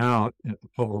energy out at the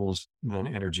poles than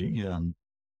energy in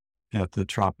at the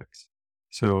tropics.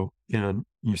 So, and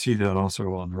you see that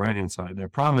also on the right-hand side. And I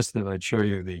promised that I'd show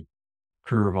you the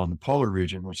curve on the polar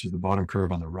region, which is the bottom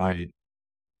curve on the right.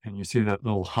 And you see that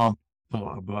little hump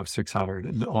above 600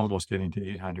 and almost getting to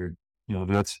 800.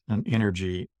 That's an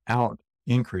energy out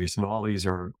increase. And all these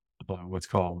are what's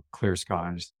called clear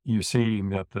skies. You're seeing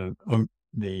that the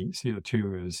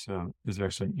CO2 is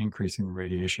actually increasing the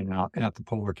radiation out at the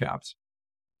polar caps.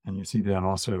 And you see that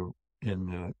also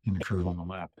in the curve on the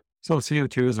left. So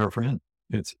CO2 is our friend.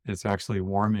 It's actually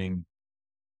warming,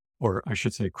 or I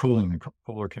should say cooling the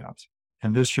polar caps.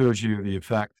 And this shows you the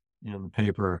effect in the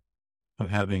paper of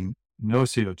having no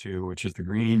CO2, which is the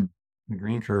green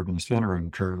curve in the center of the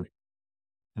curve.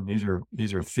 And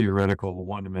these are theoretical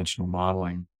one-dimensional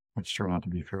modeling, which turn out to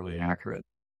be fairly accurate.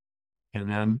 And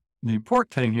then the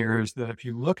important thing here is that if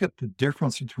you look at the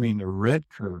difference between the red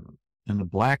curve and the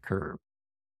black curve,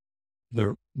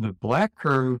 the black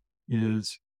curve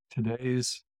is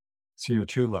today's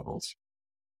CO2 levels.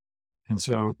 And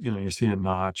so, you see a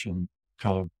notch and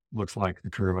kind of looks like the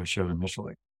curve I showed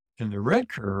initially. And the red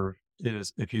curve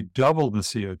is if you double the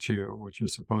CO2, which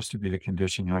is supposed to be the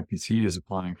condition IPCC is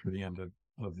applying for the end of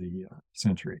the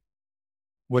century.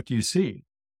 What do you see?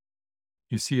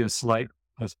 You see a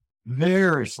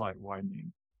very slight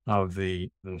widening of the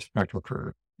spectral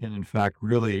curve. And in fact,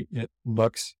 really, it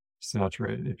looks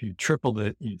saturated. If you tripled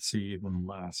it, you'd see even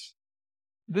less.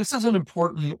 This is an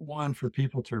important one for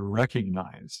people to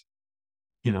recognize.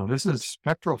 This is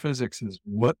spectral physics is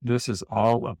what this is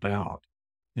all about.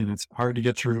 And it's hard to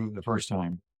get through the first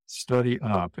time. Study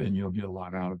up and you'll get a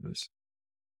lot out of this.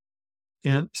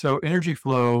 And so energy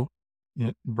flow,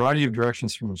 a variety of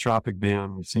directions from the tropic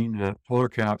band. We've seen that polar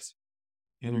caps,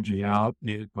 energy out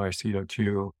needed by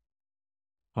CO2.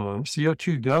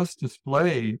 CO2 does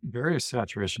display various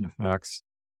saturation effects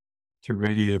to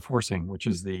radiative forcing, which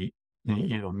is the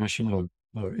emission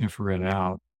of infrared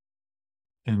out.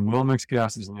 And well-mixed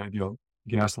gases and ideal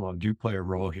gas law do play a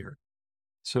role here.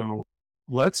 So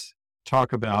let's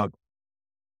talk about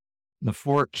the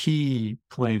 4 key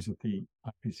claims that the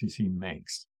IPCC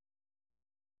makes.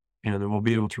 And then we'll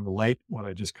be able to relate what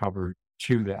I just covered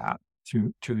to that,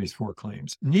 to these 4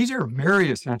 claims. And these are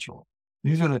very essential.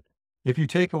 These are if you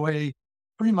take away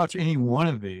pretty much any one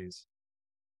of these,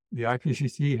 the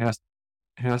IPCC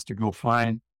has to go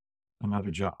find another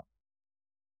job.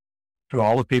 To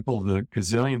all the people, the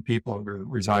gazillion people who are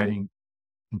residing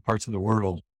in parts of the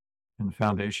world and the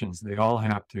foundations, they all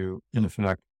have to, in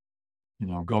effect,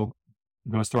 go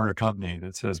start a company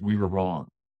that says we were wrong.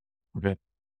 Okay.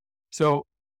 So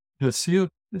the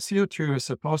CO2 is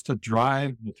supposed to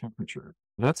drive the temperature.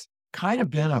 That's kind of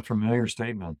been a familiar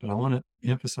statement, but I want to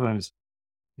emphasize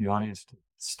the audience to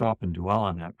stop and dwell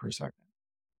on that for a second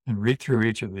and read through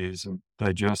each of these and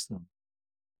digest them.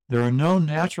 There are no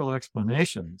natural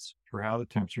explanations for how the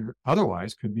temperature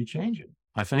otherwise could be changing.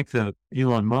 I think that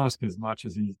Elon Musk, as much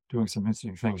as he's doing some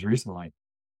interesting things recently,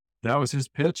 that was his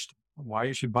pitch why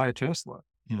you should buy a Tesla.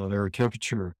 There are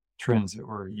temperature trends that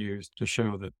were used to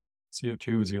show that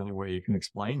CO2 is the only way you can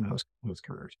explain those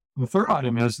curves. The third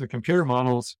item is the computer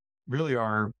models really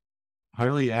are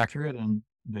highly accurate and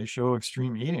they show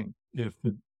extreme heating. If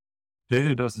the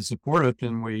data doesn't support it,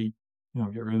 then we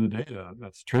get rid of the data.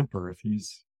 That's Trentberth.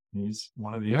 He's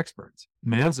one of the experts.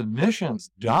 Man's emissions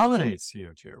dominate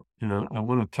CO2. I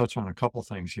want to touch on a couple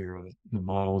things here, the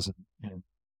models and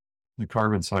the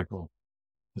carbon cycle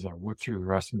as I work through the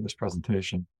rest of this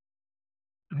presentation.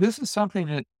 This is something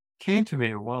that came to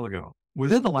me a while ago.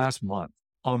 Within the last month,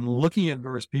 I'm looking at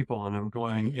various people and I'm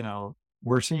going,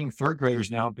 we're seeing 3rd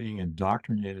graders now being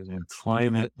indoctrinated in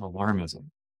climate alarmism,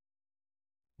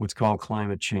 what's called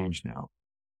climate change now.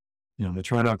 They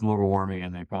tried out global warming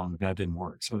and they found that didn't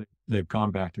work. So they've gone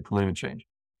back to climate change.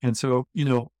 And so,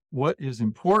 what is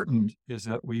important is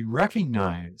that we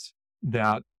recognize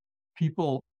that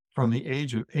people from the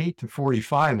age of 8 to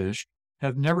 45-ish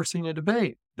have never seen a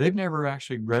debate. They've never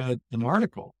actually read an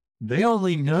article. They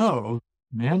only know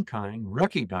mankind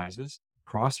recognizes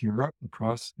across Europe,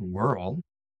 across the world,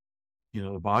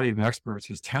 the body of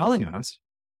experts is telling us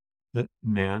that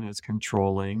man is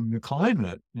controlling the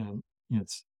climate and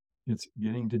it's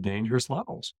getting to dangerous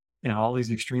levels. And all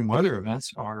these extreme weather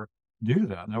events are due to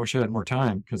that. And I wish I had more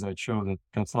time because I'd show that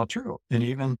that's not true. And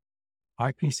even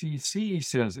IPCC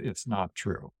says it's not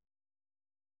true.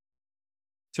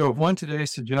 So if one today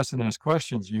suggests and asks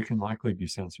questions, you can likely be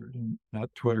censored. And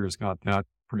that Twitter has got that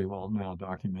pretty well now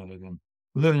documented. And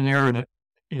we live in an era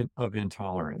of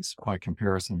intolerance by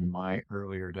comparison to my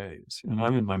earlier days. And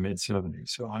I'm in my mid-70s,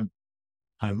 so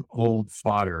I'm old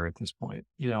fodder at this point.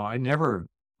 I never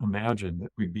imagined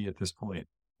that we'd be at this point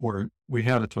where we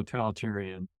had a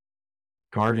totalitarian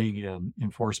guarding and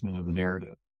enforcement of the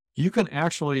narrative.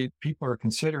 People are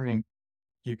considering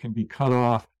you can be cut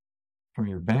off from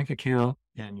your bank account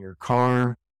and your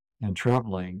car and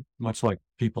traveling, much like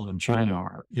people in China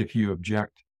are, if you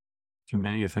object to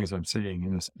many of the things I'm saying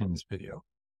in this video.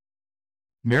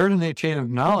 Merit and attainment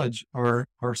of knowledge are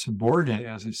subordinate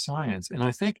as is science. And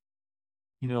I think,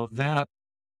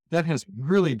 that has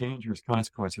really dangerous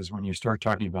consequences when you start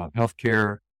talking about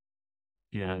healthcare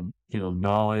and,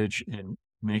 knowledge and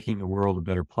making the world a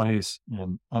better place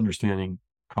and understanding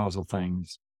causal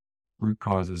things, root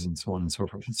causes, and so on and so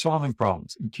forth, and solving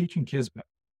problems and teaching kids better.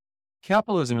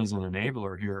 Capitalism is an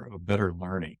enabler here of better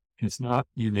learning. It's not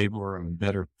the enabler of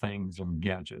better things and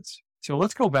gadgets. So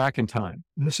let's go back in time.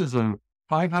 This is a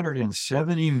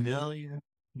 570 million,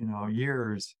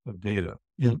 years of data.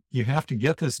 And you have to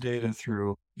get this data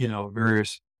through,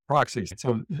 various proxies.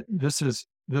 So this is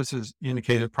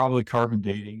indicated. Probably carbon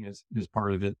dating is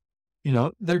part of it.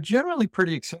 They're generally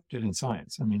pretty accepted in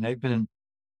science. I mean, they've been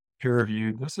peer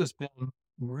reviewed. This has been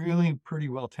really pretty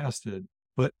well tested,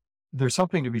 but there's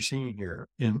something to be seen here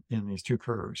in these 2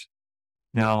 curves.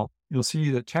 Now you'll see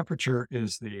that temperature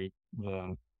is the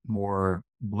more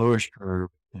bluish curve,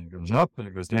 and it goes up and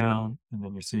it goes down. And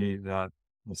then you see that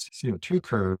the CO2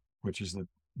 curve, which is the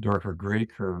darker gray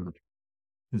curve,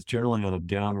 is generally on a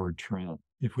downward trend.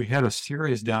 If we had a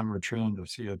serious downward trend of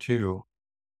CO2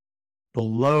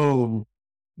 below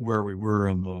where we were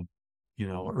in the,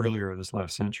 earlier this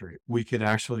last century, we could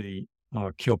actually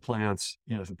kill plants.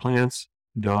 If the plants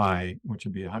die, which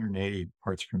would be 180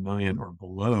 parts per million or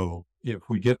below, if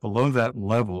we get below that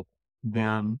level,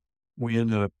 then we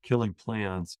end up killing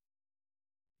plants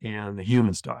and the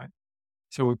humans die.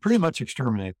 So we pretty much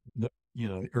exterminate the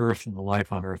earth and the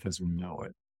life on earth as we know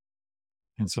it.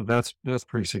 And so that's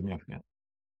pretty significant.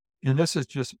 And this is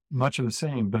just much of the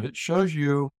same, but it shows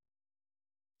you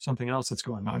something else that's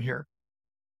going on here.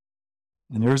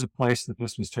 And there's a place that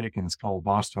this was taken. It's called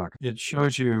Vostok. It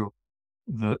shows you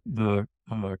the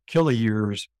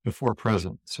kiloyears before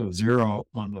present. So 0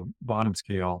 on the bottom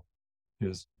scale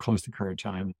is close to current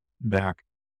time back,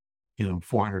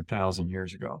 400,000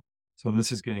 years ago. So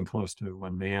this is getting close to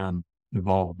when man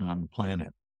evolved on the planet.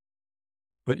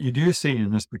 But you do see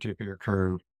in this particular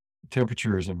curve,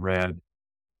 temperatures in red,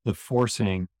 the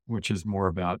forcing, which is more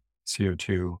about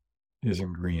CO2, is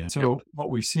in green. So what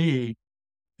we see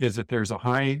is that there's a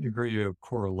high degree of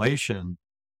correlation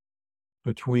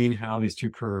between how these two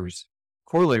curves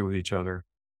correlate with each other.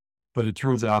 But it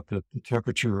turns out that the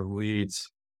temperature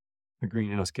leads the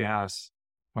greenhouse gas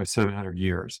by 700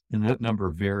 years, and that number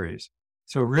varies.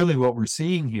 So really what we're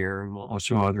seeing here, and I'll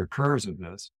show other curves of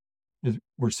this, is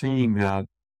we're seeing that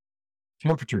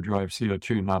temperature drives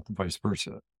CO2, not the vice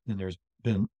versa. And there's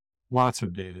been lots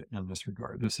of data in this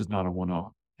regard. This is not a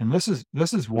one-off. And this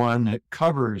is one that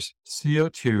covers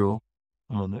CO2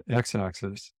 on the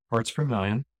x-axis, parts per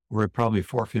million. We're at probably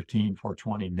 415,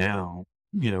 420 now.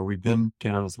 We've been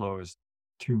down as low as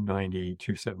 290,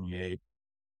 278.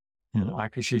 And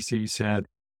IPCC said,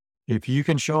 if you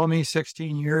can show me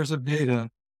 16 years of data,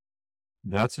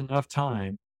 that's enough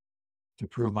time to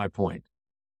prove my point.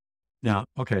 Now,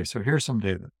 okay, so here's some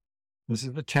data. This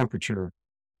is the temperature,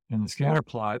 and the scatter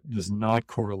plot does not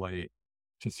correlate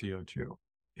to CO2.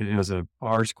 It has a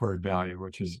R-squared value,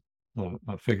 which is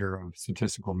a figure of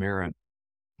statistical merit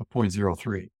of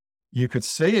 0.03. You could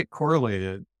say it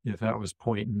correlated if that was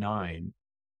 0.9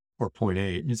 or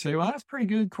 0.8. You'd say, well, that's pretty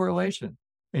good correlation.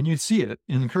 And you'd see it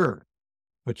in the curve,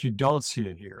 but you don't see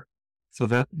it here. So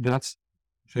that's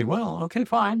say, well, okay,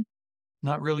 fine.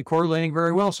 Not really correlating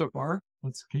very well so far.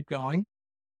 Let's keep going.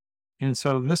 And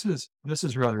so this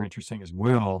is rather interesting as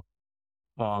well.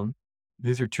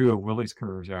 These are two of Willie's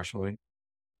curves, actually.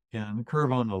 And the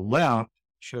curve on the left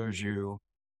shows you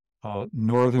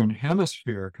northern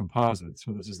hemisphere composite.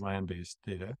 So this is land-based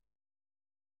data.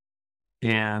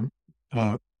 And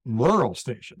rural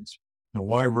stations. Now,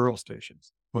 why rural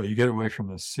stations? Well, you get away from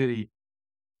the city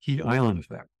heat island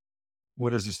effect.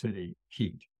 What is a city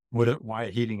heat? Why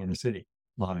heating in a city?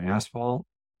 A lot of asphalt,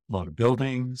 a lot of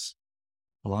buildings,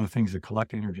 a lot of things that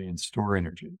collect energy and store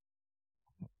energy.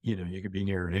 You could be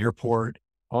near an airport.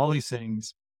 All these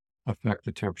things affect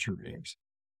the temperature readings.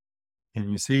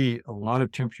 And you see a lot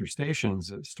of temperature stations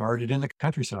that started in the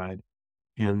countryside.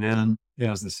 And then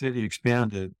as the city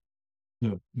expanded,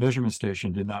 the measurement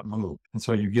station did not move. And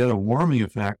so you get a warming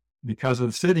effect because of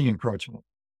the city encroachment.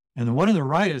 And the one on the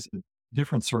right is a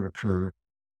different sort of curve.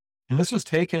 And this was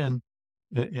taken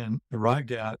and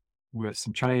arrived at with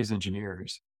some Chinese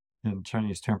engineers and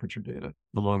Chinese temperature data,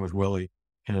 along with Willie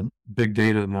and big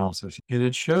data analysis. And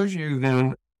it shows you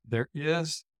then there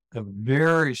is a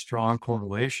very strong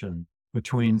correlation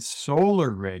between solar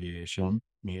radiation,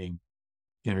 meaning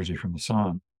energy from the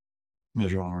sun,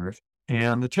 measured on Earth,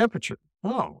 and the temperature.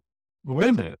 Oh, wait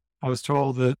a minute. I was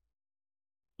told that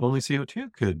only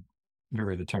CO2 could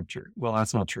vary the temperature. Well,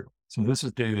 that's not true. So this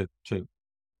is data to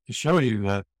show you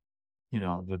that,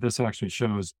 that this actually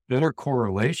shows better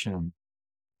correlation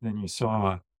than you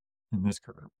saw in this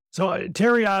curve. So,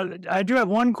 Terry, I do have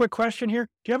one quick question here.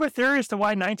 Do you have a theory as to why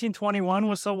 1921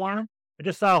 was so warm? I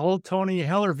just saw a whole Tony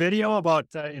Heller video about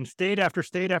in state after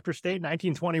state after state,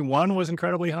 1921 was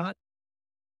incredibly hot.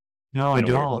 No, I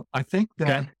don't. I think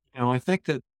that, I think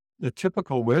that the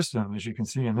typical wisdom, as you can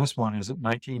see in this one, is at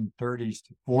 1930s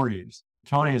to 40s.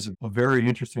 Tony is a very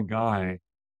interesting guy.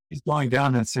 He's going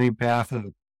down that same path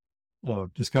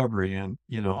of discovery. And,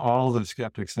 all the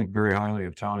skeptics think very highly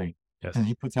of Tony. Yes. And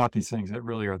he puts out these things that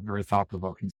really are very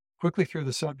thought-provoking. Quickly through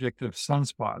the subject of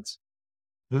sunspots.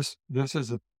 This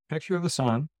is a picture of the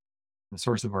sun, the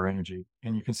source of our energy,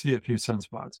 and you can see a few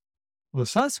sunspots. Well, the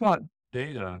sunspot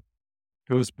data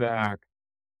goes back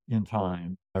in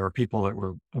time. There were people that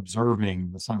were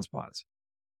observing the sunspots.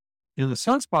 And the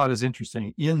sunspot is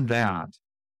interesting in that,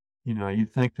 you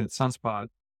think that sunspot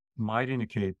might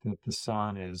indicate that the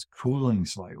sun is cooling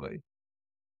slightly.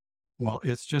 Well,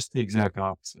 it's just the exact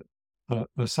opposite. The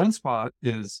sunspot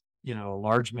is a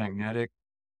large magnetic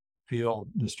field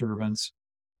disturbance.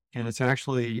 And it's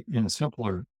actually, in a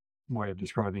simpler way of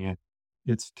describing it,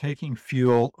 it's taking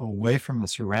fuel away from the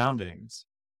surroundings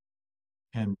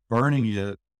and burning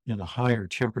it in a higher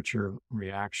temperature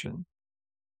reaction,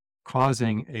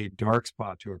 causing a dark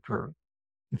spot to occur,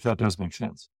 if that does make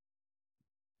sense.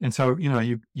 And so,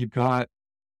 you've got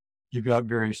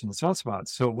variation in sunspots.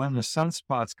 So when the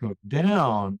sunspots go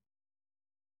down,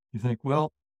 you think,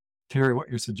 well, Terry, what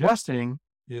you're suggesting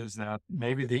is that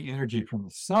maybe the energy from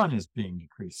the sun is being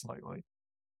decreased slightly.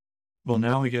 Well,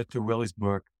 now we get to Willie's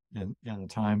book in a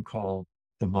time called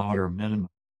the moderate minimum.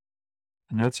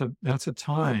 And that's a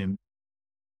time,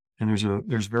 and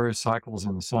there's various cycles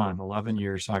in the sun.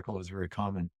 11-year cycle is very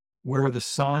common, where the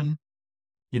sun,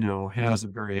 has a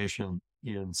variation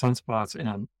in sunspots.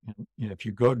 And if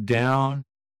you go down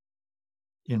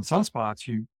in sunspots,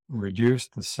 you reduce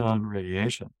the sun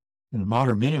radiation. And the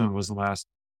moderate minimum was the last,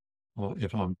 well,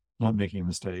 if I'm not making a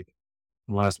mistake,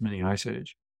 the last mini ice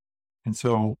age. And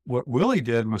so what Willie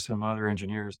did with some other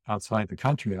engineers outside the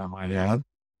country, I might add,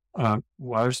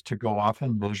 was to go off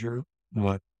and measure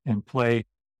and play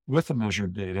with the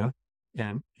measured data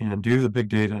and do the big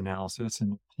data analysis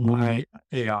and apply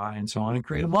AI and so on and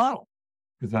create a model,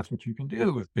 because that's what you can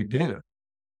do with big data.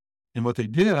 And what they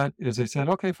did is they said,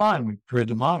 okay, fine, we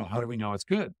created a model. How do we know it's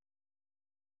good?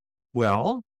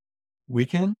 Well, we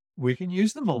can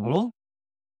use the model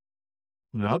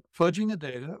without fudging the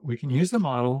data. We can use the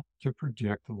model to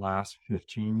predict the last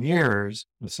 15 years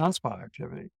of sunspot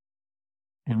activity.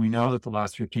 And we know that the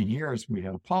last 15 years, we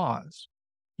had a pause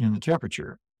in the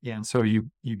temperature. And so you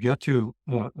get to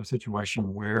a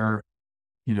situation where,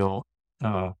 you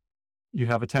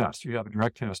have a test, you have a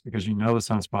direct test, because you know the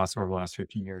sunspots over the last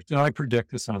 15 years. Did I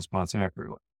predict the sunspots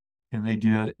accurately? And they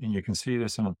did. And you can see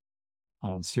this on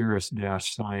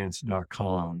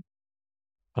cirrus-science.com.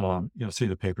 You'll see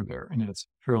the paper there, and it's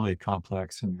fairly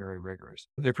complex and very rigorous.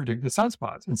 They predict the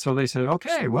sunspots. And so they said,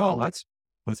 okay, well, let's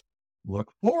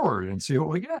look forward and see what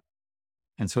we get.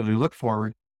 And so they look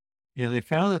forward, and they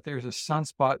found that there's a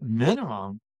sunspot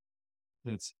minimum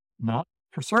that's not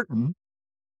for certain.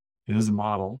 It is a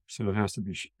model, so it has to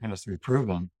be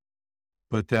proven,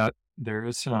 but that there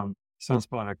is some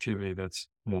sunspot activity that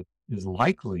is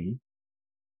likely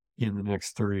in the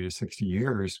next 30 to 60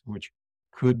 years, which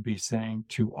could be saying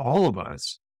to all of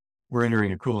us, we're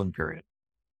entering a cooling period.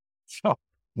 So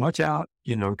watch out,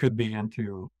 it could be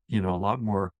into, a lot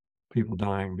more people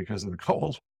dying because of the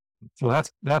cold. So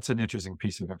that's an interesting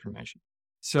piece of information.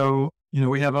 So,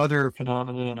 we have other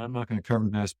phenomena, and I'm not going to cover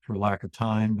this for lack of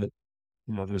time, but,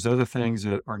 there's other things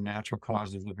that are natural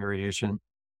causes of variation.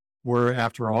 We're,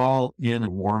 after all, in a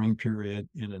warming period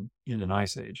in an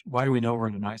ice age. Why do we know we're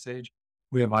in an ice age?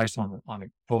 We have ice on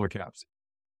the polar caps.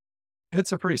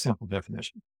 It's a pretty simple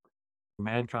definition.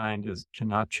 Mankind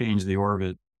cannot change the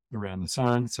orbit around the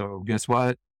sun. So guess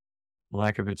what?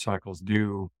 Milankovitch cycles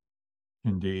do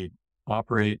indeed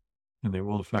operate, and they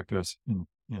will affect us in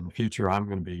the future.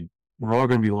 We're all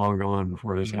going to be long gone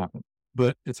before this happens.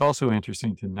 But it's also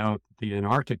interesting to note that the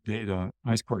Antarctic data,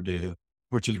 ice core data,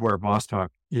 which is where Vostok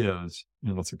is,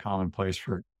 it's a common place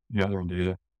for gathering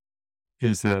data,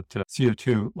 is that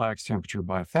CO2 lags temperature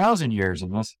by 1,000 years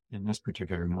in this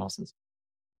particular analysis.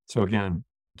 So again,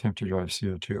 temperature drives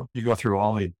CO2. You go through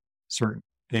all the certain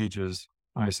ages,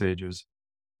 ice ages,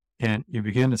 and you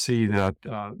begin to see that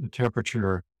the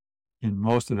temperature in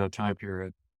most of that time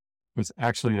period was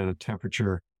actually at a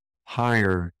temperature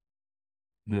higher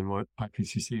than what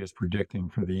IPCC is predicting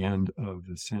for the end of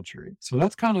the century. So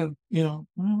that's kind of, well,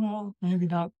 maybe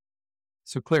not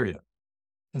so clear yet.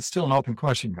 It's still an open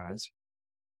question, guys.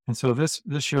 And so this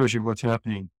shows you what's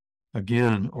happening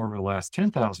again over the last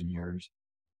 10,000 years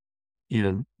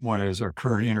in what is our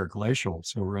current interglacial.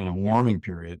 So we're in a warming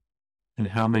period, and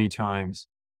how many times,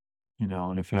 in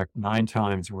effect, 9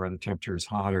 times where the temperature is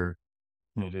hotter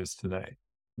than it is today.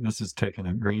 This is taken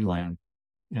in Greenland.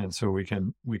 And so we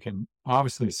can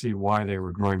obviously see why they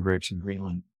were growing grapes in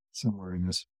Greenland somewhere in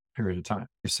this period of time.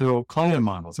 So climate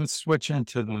models, let's switch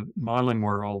into the modeling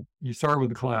world. You start with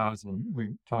the clouds, and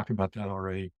we talked about that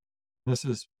already. This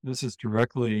is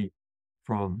directly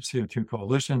from CO2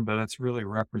 Coalition, but it's really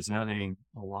representing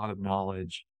a lot of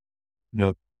knowledge,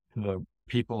 the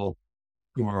people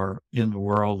who are in the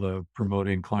world of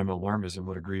promoting climate alarmism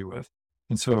would agree with.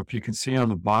 And so if you can see on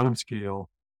the bottom scale,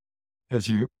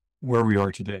 where we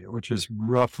are today, which is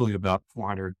roughly about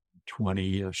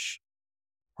 420-ish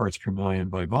parts per million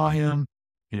by volume.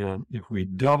 And if we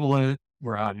double it,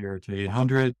 we're out here to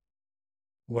 800.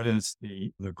 What is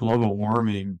the global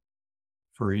warming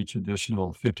for each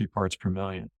additional 50 parts per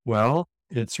million? Well,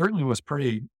 it certainly was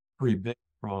pretty big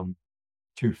from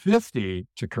 250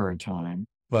 to current time,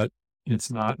 but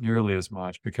it's not nearly as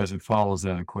much because it follows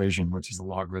that equation, which is a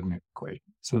logarithmic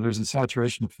equation. So there's a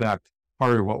saturation effect,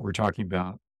 part of what we're talking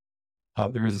about.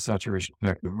 There is a saturation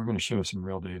effect, and we're going to show some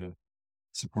real data to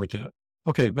support that.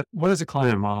 Okay, but what is a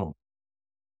climate model?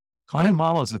 Climate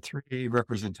model is a 3D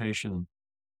representation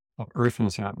of Earth and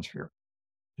its atmosphere.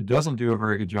 It doesn't do a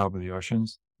very good job with the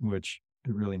oceans, which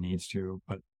it really needs to,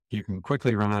 but you can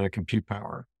quickly run out of compute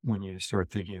power when you start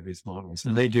thinking of these models.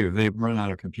 And they do. They run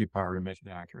out of compute power to make it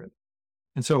accurate.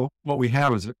 And so what we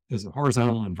have is a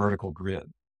horizontal and vertical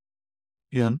grid.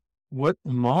 And what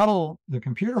the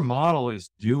computer model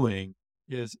is doing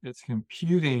is it's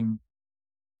computing,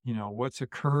 what's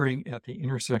occurring at the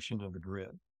intersection of the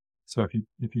grid. So if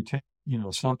you take,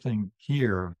 something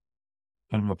here,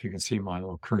 I don't know if you can see my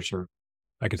little cursor.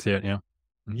 I can see it. Yeah.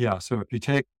 Yeah. So if you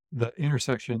take the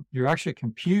intersection, you're actually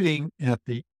computing at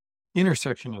the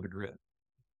intersection of the grid,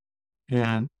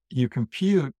 and you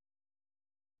compute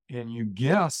and you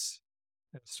guess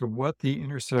as to what the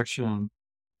intersection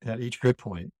at each grid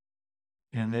point,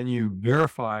 and then you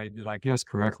verify, did I guess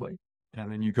correctly? And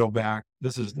then you go back.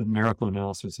 This is the numerical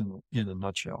analysis in a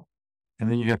nutshell. And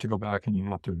then you have to go back and you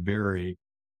have to vary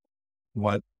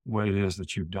what it is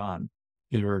that you've done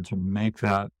in order to make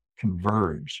that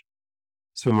converge.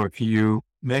 So if you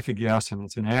make a guess and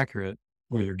it's inaccurate,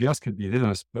 well, your guess could be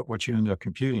this, but what you end up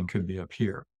computing could be up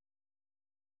here.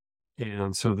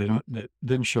 And so they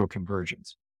didn't show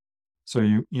convergence. So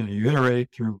you iterate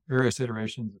through various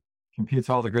iterations, computes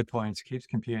all the grid points, keeps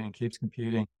computing.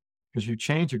 Because you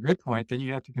change a grid point, then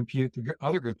you have to compute the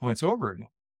other grid points over again.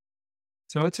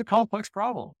 So it's a complex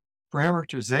problem.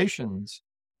 Parameterizations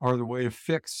are the way to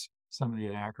fix some of the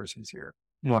inaccuracies here.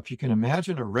 If you can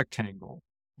imagine a rectangle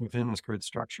within this grid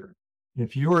structure,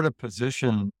 if you were to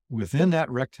position within that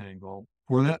rectangle,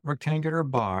 or that rectangular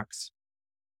box,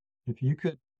 if you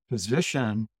could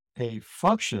position a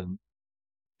function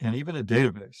and even a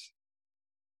database,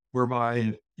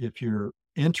 whereby if you're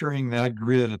entering that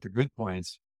grid at the grid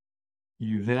points,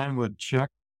 you then would check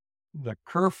the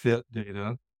curve fit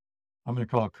data. I'm going to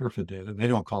call it curve fit data. They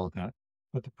don't call it that,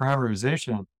 but the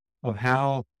parameterization of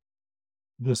how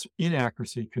this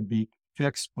inaccuracy could be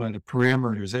fixed by the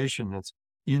parameterization that's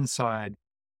inside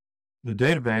the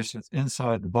database, that's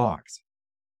inside the box.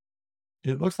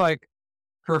 It looks like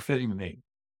curve fitting to me.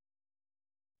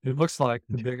 It looks like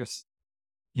the biggest,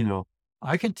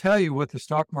 I can tell you what the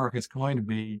stock market's going to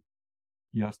be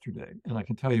yesterday, and I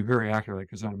can tell you very accurately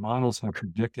because our models have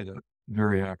predicted it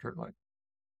very accurately.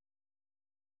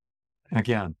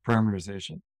 Again,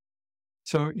 parameterization.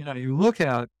 So, you look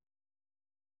at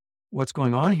what's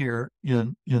going on here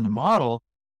in the model,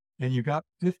 and you've got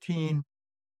 15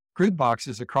 grid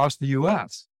boxes across the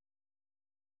U.S.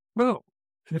 Whoa,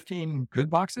 15 grid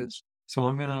boxes? So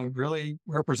I'm going to really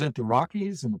represent the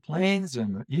Rockies and the Plains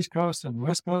and the East Coast and the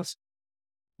West Coast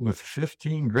with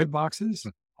 15 grid boxes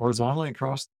horizontally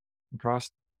across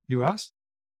the U.S.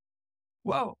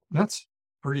 Whoa, that's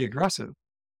pretty aggressive.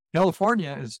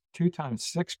 California is 2 times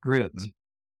 6 grids.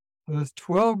 So there's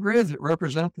 12 grids that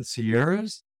represent the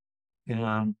Sierras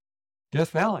and Death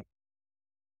Valley.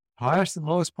 Highest and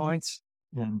lowest points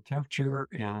in temperature,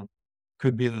 and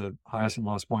could be the highest and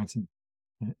lowest points in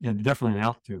definitely in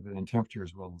altitude, but in temperature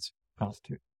as well as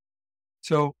altitude.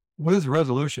 So what does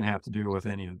resolution have to do with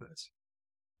any of this?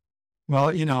 Well,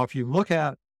 if you look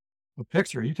at a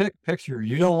picture, you take a picture,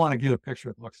 you don't want to get a picture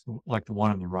that looks like the one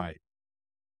on the right.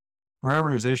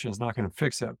 Parameterization is not going to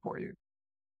fix that for you.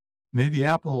 Maybe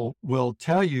Apple will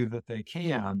tell you that they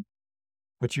can,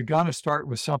 but you got to start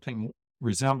with something that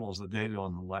resembles the data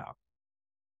on the left.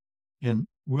 And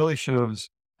Willie shows,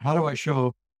 how do I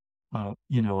show,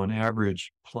 an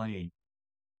average plane?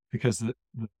 Because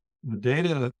the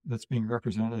data that's being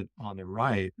represented on the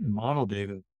right, the model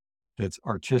data that's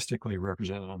artistically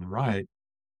represented on the right,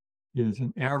 is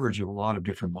an average of a lot of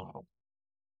different models.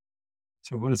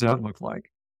 So what does that look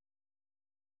like?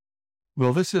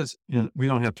 Well, this is, we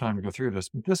don't have time to go through this,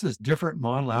 but this is different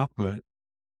model output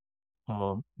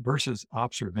versus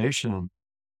observation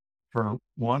for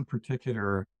one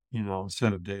particular,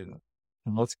 set of data.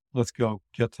 And let's go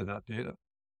get to that data.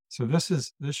 So this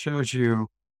shows you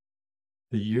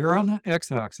the year on the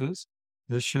x-axis.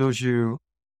 This shows you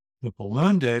the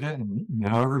balloon data. And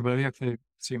now everybody, if they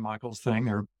see Michael's thing,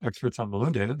 they're experts on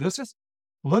balloon data.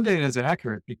 Balloon data is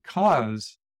accurate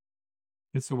because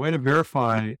it's a way to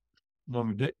verify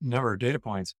number of data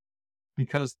points,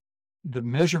 because the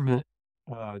measurement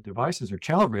devices are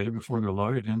calibrated before they're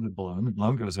loaded into the balloon. The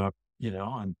balloon goes up,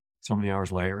 and so many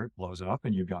hours later it blows up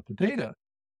and you've got the data.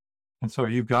 And so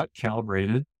you've got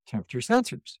calibrated temperature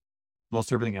sensors.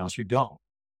 Most everything else you don't.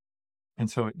 And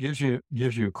so it gives you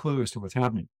a clue as to what's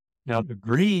happening. Now, the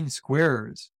green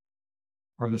squares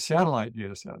are the satellite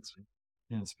data sets.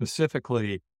 And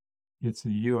specifically, it's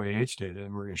the UAH data,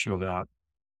 and we're going to show that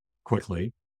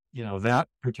quickly. That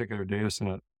particular data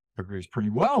set agrees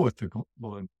pretty well with the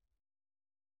balloon.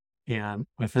 And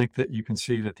I think that you can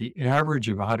see that the average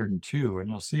of 102, and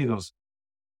you'll see those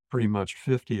pretty much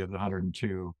 50 of the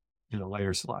 102 in a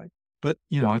later slide. But,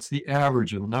 it's the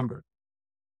average of the number.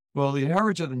 Well, the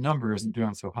average of the number isn't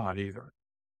doing so hot either.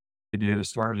 The data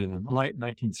started in the late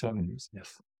 1970s.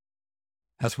 Yes.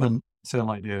 That's when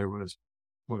satellite data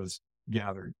was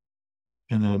gathered.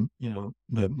 And then,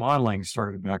 the modeling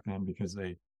started back then because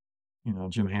they,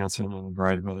 Jim Hansen and a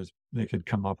variety of others, they could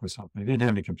come up with something. They didn't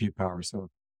have any compute power, so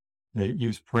they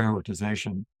used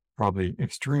prioritization probably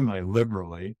extremely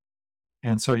liberally.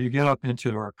 And so you get up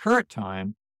into our current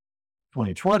time,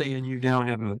 2020, and you now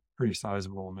have a pretty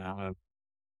sizable amount of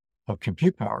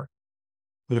compute power.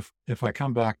 But if I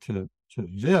come back to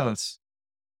this,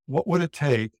 what would it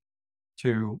take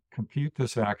to compute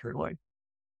this accurately?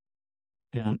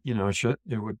 And,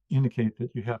 it would indicate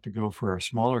that you have to go for a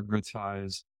smaller grid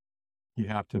size. You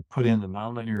have to put in the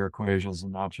nonlinear equations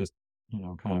and not just,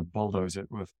 kind of bulldoze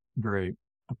it with very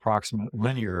approximate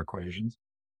linear equations.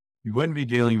 You wouldn't be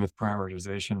dealing with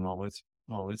prioritization and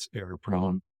all its error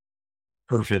prone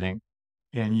perfitting.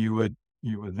 And you would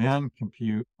then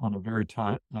compute on a very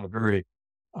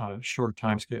short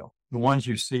time scale. The ones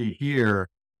you see here,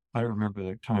 I don't remember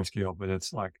the time scale, but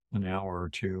it's like an hour or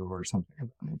two or something of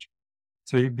that nature.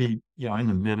 So you'd be, in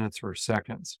the minutes or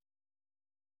seconds.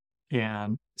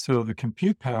 And so the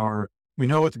compute power, we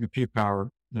know what the compute power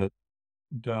that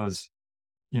does,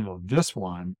 this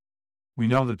one, we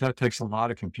know that takes a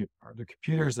lot of compute power. The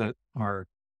computers that are,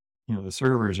 the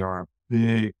servers are a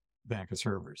big bank of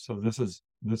servers. So this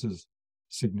is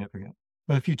significant.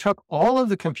 But if you took all of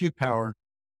the compute power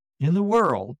in the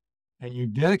world and you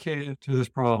dedicated it to this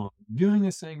problem, doing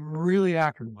this thing really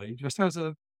accurately, just as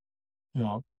a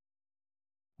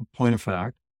point of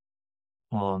fact,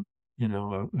 a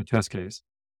test case,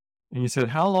 and you said,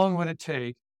 how long would it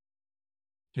take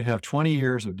to have 20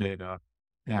 years of data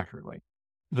accurately?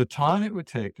 The time it would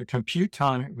take, the compute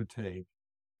time it would take,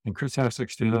 and Chris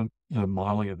Essex did a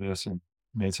modeling of this and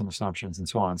made some assumptions and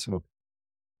so on. So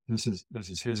this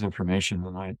is his information,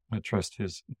 and I trust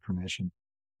his information.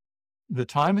 The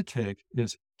time it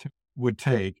would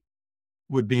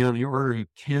be on the order of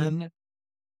 10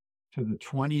 to the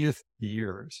 20th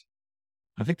years.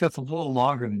 I think that's a little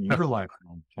longer than your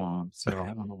lifetime, Tom. So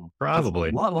I don't know. Probably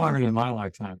a lot longer than my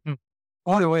lifetime.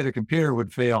 By the way, the computer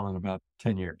would fail in about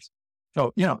 10 years.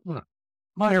 So,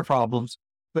 minor problems,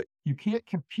 but you can't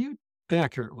compute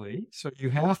accurately. So you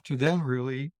have to then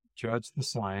really judge the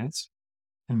science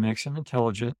and make some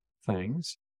intelligent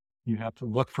things. You have to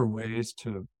look for ways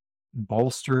to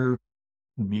bolster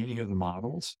the meaning of the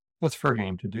models. That's fair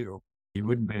game to do. You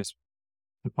wouldn't base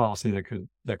the policy that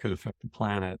could affect the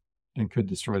planet and could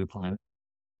destroy the planet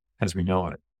as we know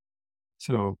it.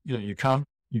 So, you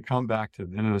come back to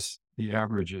this, the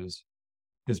averages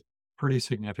is pretty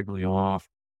significantly off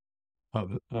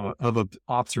of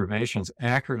observations,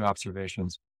 accurate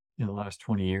observations in the last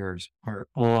 20 years are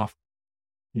off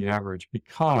the average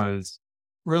because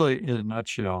really, in a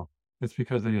nutshell, it's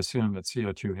because they assumed that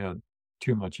CO2 had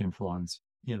too much influence.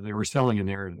 They were selling a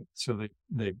narrative. So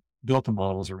they built the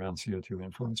models around CO2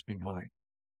 influence being high.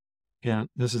 And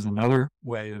this is another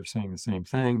way of saying the same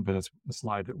thing, but it's a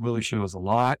slide that really shows a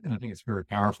lot, and I think it's very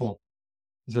powerful.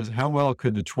 It says, how well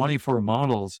could the 24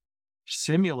 models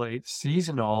simulate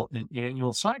seasonal and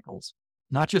annual cycles,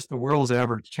 not just the world's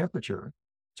average temperature,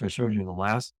 which I showed you in the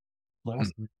last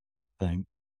thing,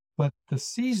 but the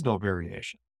seasonal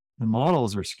variation. The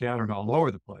models are scattered all over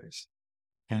the place,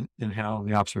 and how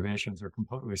the observations are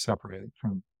completely separated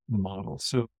from the models.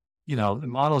 So, the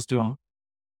models don't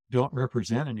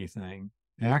represent anything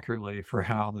accurately for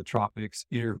how the tropics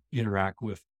interact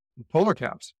with the polar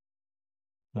caps.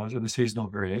 Those are the seasonal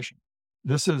variation.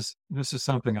 This is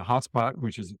something, a hotspot,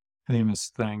 which is a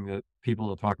famous thing that people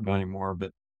don't talk about anymore,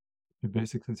 but it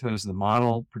basically says the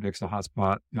model predicts a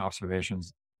hotspot. The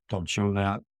observations don't show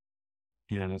that.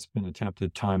 And it's been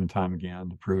attempted time and time again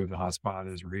to prove the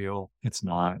hotspot is real. It's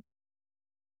not.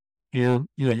 And,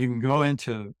 you can go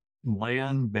into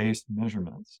land-based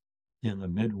measurements in the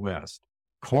Midwest,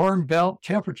 corn belt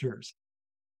temperatures.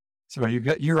 So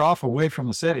you're off away from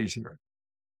the cities here.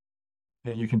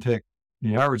 And you can take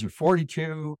the average of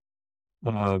 42,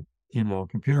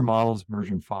 computer models,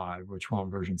 version 5, which we're on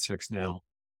version 6 now.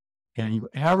 And you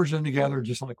average them together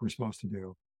just like we're supposed to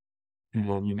do. And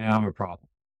then you now have a problem.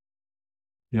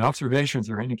 The observations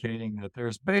are indicating that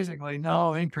there's basically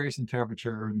no increase in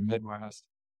temperature in the Midwest.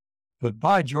 But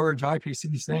by George,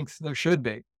 IPCC thinks there should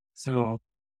be. So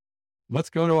let's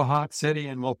go to a hot city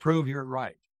and we'll prove you're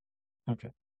right. Okay.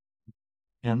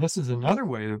 And this is another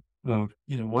way of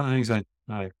one of the things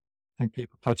I think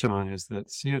people touch on is that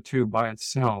CO2 by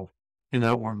itself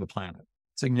cannot warm the planet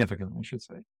significantly, I should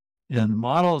say. And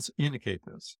models indicate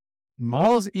this.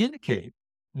 Models indicate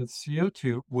that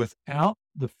CO2 without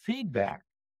the feedback.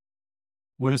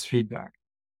 What is feedback?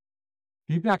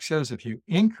 Feedback says if you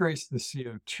increase the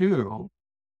CO2,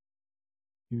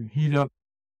 you heat up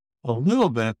a little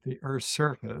bit the Earth's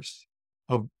surface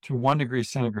to 1 degree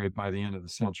centigrade by the end of the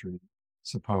century,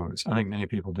 suppose. I think many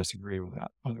people disagree with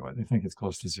that. By the way, they think it's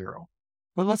close to 0.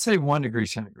 But let's say 1 degree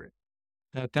centigrade.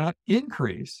 That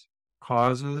increase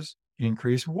causes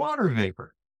increased water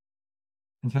vapor.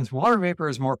 And since water vapor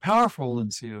is more powerful than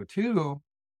CO2,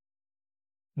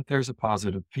 that there's a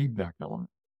positive feedback element.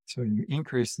 So you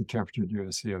increase the temperature due to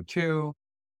CO2,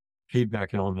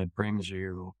 feedback element brings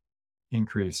you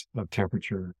increase of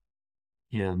temperature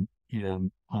on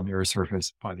the Earth's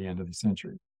surface by the end of the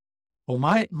century. Well,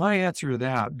 my answer to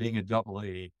that, being a double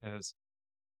E, is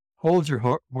hold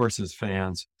your horses,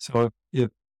 fans. So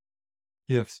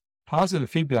if positive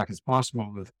feedback is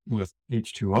possible with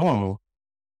H2O,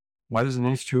 why doesn't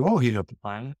H2O heat up the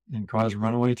planet and cause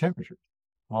runaway temperatures?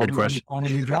 Good question. On a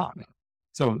new job.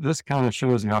 So this kind of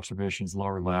shows the observations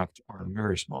lower left are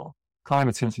very small.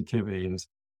 Climate sensitivity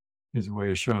is a way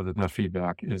to show that the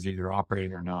feedback is either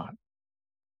operating or not.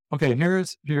 Okay,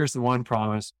 here's the one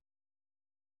promise.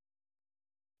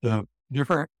 The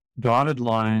different dotted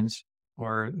lines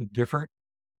are the different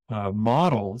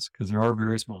models, because there are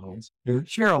various models. They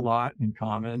share a lot in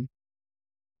common.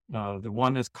 The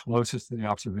one that's closest to the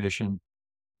observation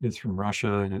is from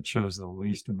Russia, and it shows the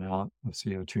least amount of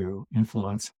CO2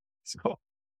 influence. So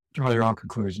draw your own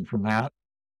conclusion from that.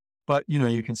 But,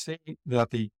 you can see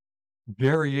that the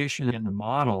variation in the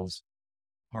models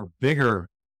are bigger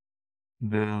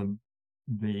than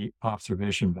the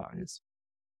observation values.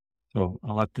 So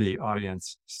I'll let the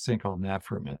audience think on that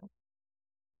for a minute.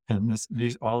 And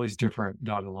all these different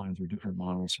dotted lines are different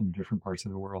models from different parts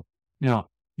of the world. Now,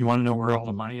 you want to know where all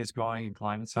the money is going in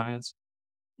climate science?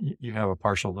 You have a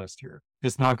partial list here.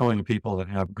 It's not going to people that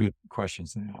have good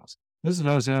questions to ask. This is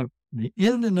those at the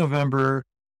end of November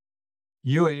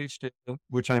UAH data,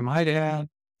 which I might add,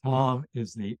 Tom,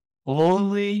 is the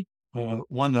only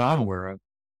one that I'm aware of,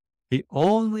 the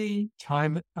only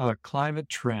climate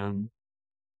trend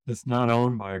that's not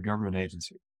owned by a government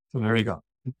agency. So there you go.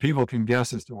 People can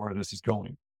guess as to where this is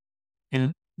going.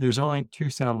 And there's only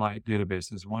 2 satellite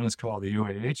databases. One is called the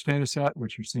UAH data set,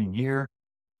 which you're seeing here.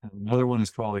 And another one is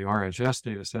called the RHS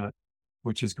data set,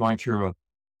 which is going through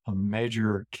a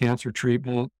major cancer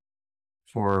treatment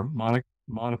for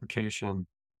modification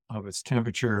of its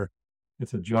temperature.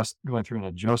 It's going through an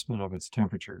adjustment of its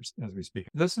temperatures as we speak.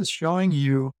 This is showing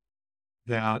you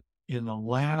that in the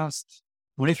last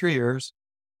 23 years,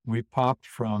 we popped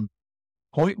from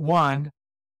 0.1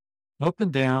 up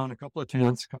and down, a couple of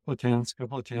tenths.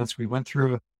 We went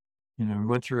through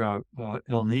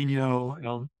El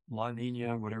Nino, La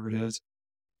Nina, whatever it is,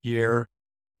 year.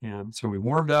 And so we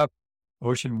warmed up.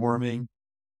 Ocean warming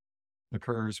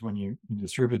occurs when you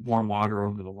distribute warm water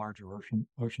over the larger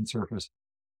ocean surface.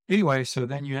 Anyway, so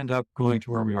then you end up going to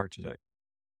where we are today.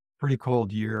 Pretty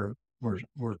cold year we're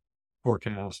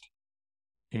forecast.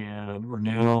 And we're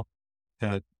now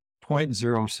at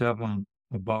 0.07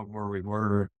 above where we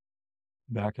were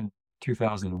back in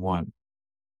 2001.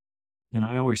 And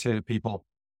I always say to people,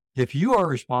 if you are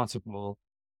responsible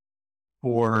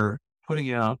for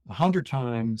putting out 100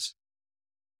 times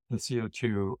the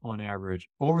CO2 on average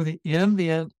over the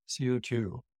ambient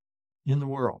CO2 in the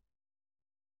world,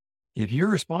 if you're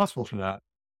responsible for that,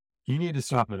 you need to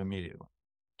stop it immediately.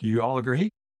 Do you all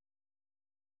agree?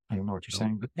 I don't know what you're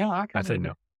saying, but yeah, I say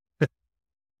no.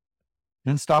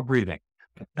 Then stop breathing.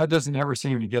 That doesn't ever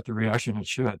seem to get the reaction it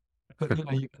should. But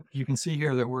you can see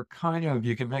here that we're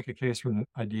you can make a case for the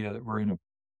idea that we're in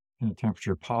a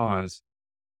temperature pause.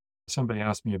 Somebody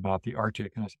asked me about the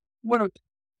Arctic, and I said,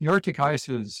 the Arctic ice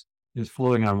is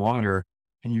floating on water,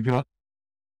 and you've got,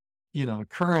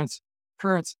 currents,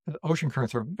 ocean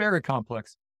currents are very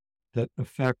complex that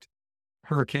affect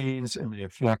hurricanes, and they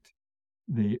affect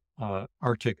the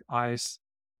Arctic ice.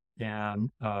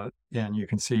 And you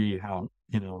can see how,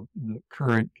 the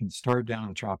current can start down in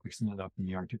the tropics and end up in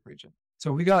the Arctic region.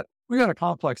 So we got a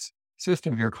complex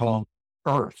system here called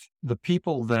Earth. The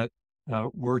people that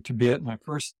were to be at my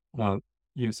first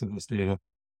use of this data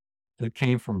that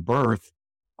came from birth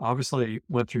obviously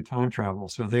went through time travel,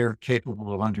 so they're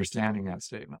capable of understanding that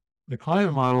statement. The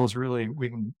climate models really,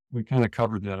 we kind of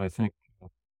covered that, I think.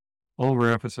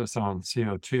 Overemphasis on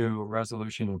CO2,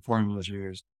 resolution, and formulas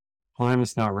used.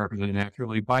 Climate's not represented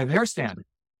accurately by their standard.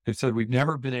 They've said we've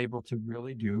never been able to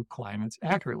really do climates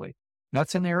accurately.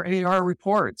 That's in their AR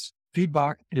reports.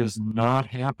 Feedback is not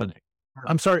happening.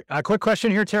 I'm sorry. A quick question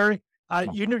here, Terry.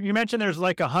 You mentioned there's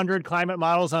like 100 climate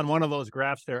models on one of those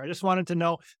graphs there. I just wanted to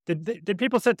know, did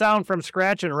people sit down from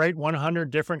scratch and write 100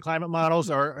 different climate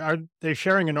models, or are they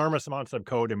sharing enormous amounts of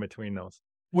code in between those?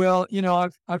 Well,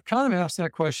 I've kind of asked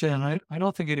that question, and I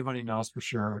don't think anybody knows for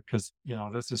sure because,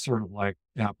 this is sort of like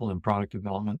Apple in product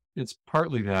development. It's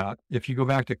partly that. If you go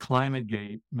back to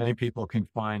ClimateGate, many people can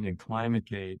find in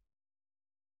ClimateGate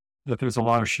that there's a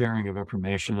lot of sharing of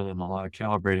information and a lot of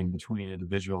calibrating between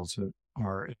individuals that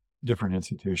are at different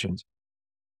institutions.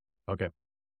 Okay.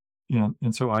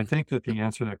 And so I think that the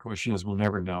answer to that question is we'll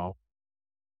never know.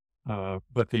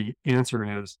 But the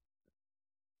answer is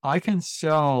I can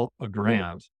sell a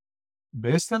grant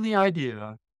based on the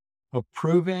idea of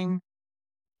proving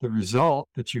the result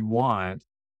that you want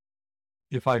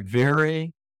if I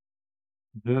vary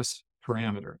this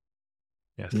parameter.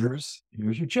 Yes. Here's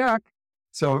your check.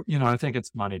 So, I think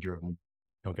it's money driven.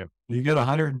 Okay. You get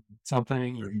 100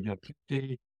 something, you can get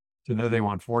 50. So now they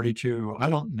want 42. I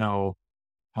don't know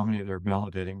how many they're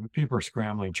validating, but people are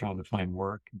scrambling, trying to find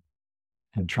work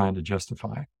and trying to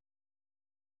justify.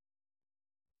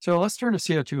 So let's turn to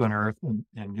CO2 on Earth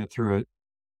and get through it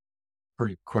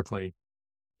pretty quickly.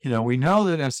 We know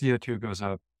that as CO2 goes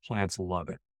up, plants love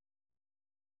it.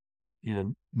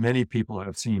 And many people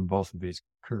have seen both of these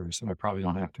curves, so I probably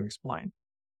don't have to explain.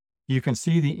 You can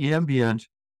see the ambient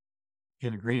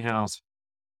in a greenhouse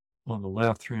on the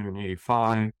left,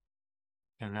 385,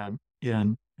 and then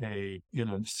in a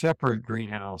separate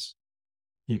greenhouse,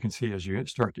 you can see as you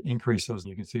start to increase those,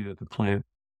 you can see that the plant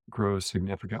grows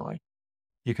significantly.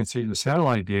 You can see the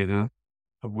satellite data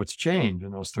of what's changed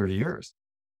in those 30 years.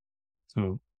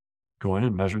 So go in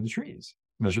and measure the trees,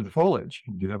 measure the foliage,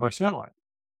 and do that by satellite.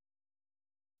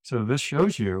 So this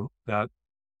shows you that,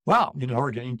 wow,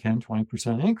 we're getting 10,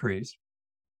 20% increase.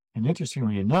 And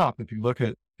interestingly enough, if you look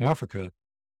at Africa,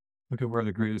 look at where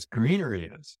the greatest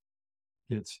greenery is.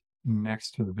 It's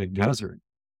next to the big desert.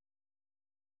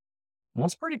 Well,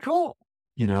 that's pretty cool,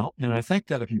 and I think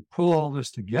that if you pull all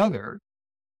this together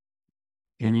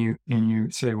and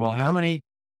you say, well,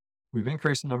 we've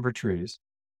increased the number of trees.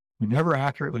 We never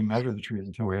accurately measure the trees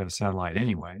until we had a satellite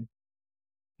anyway.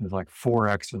 There's like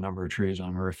 4x the number of trees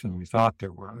on Earth than we thought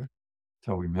there were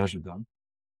until we measured them.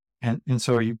 And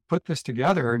so you put this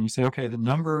together and you say, okay,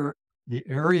 the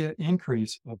area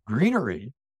increase of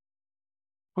greenery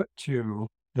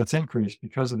that's increased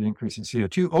because of the increase in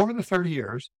CO2 over the 30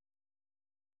 years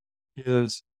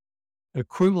is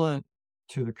equivalent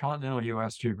to the continental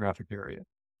U.S. geographic area.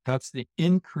 That's the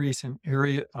increase in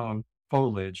area of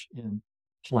foliage in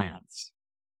plants.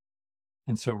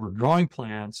 And so we're growing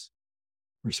plants,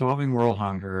 we're solving world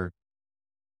hunger.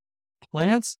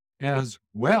 Plants, as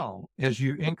well as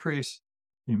you increase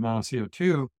the amount of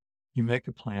CO2, you make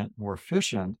the plant more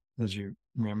efficient. As you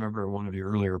remember one of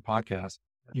your earlier podcasts,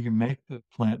 you can make the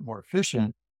plant more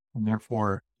efficient, and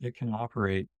therefore it can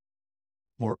operate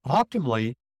more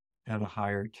optimally at a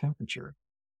higher temperature.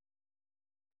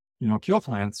 Kill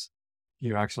plants,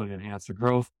 you actually enhance the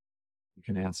growth, you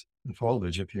can enhance the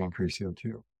foliage if you increase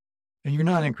CO2. And you're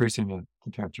not increasing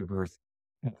the temperature of Earth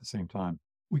at the same time.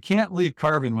 We can't leave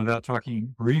carbon without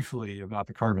talking briefly about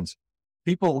the carbons.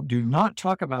 People do not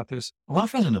talk about this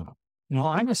often enough.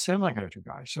 I'm a semiconductor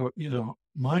guy. So,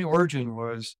 my origin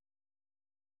was,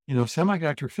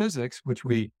 semiconductor physics, which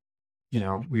we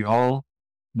all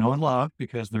know and love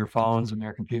because they're phones and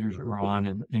their computers that were on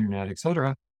and the internet, et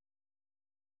cetera.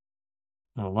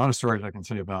 A lot of stories I can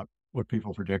say about what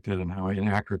people predicted and how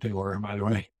inaccurate they were, by the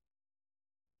way,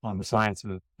 on the science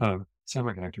of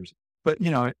semiconductors. But,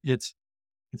 it's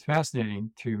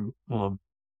fascinating to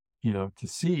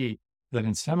see that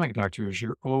in semiconductors,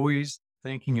 you're always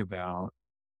thinking about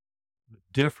the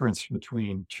difference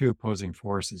between two opposing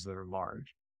forces that are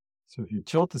large. So if you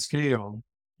tilt the scale,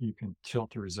 you can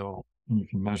tilt the result and you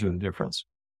can measure the difference.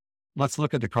 Let's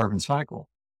look at the carbon cycle.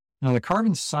 Now, the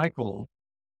carbon cycle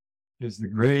is the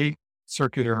gray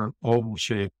circular oval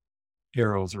shaped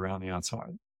arrows around the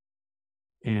outside.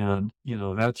 And,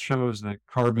 that shows that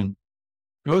carbon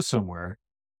goes somewhere,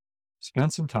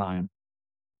 spends some time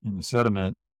in the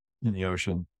sediment in the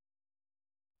ocean,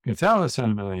 gets out of the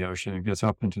sediment in the ocean, and gets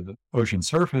up into the ocean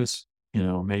surface,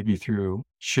 maybe through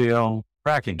shale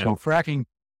fracking. Yeah. So fracking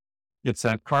gets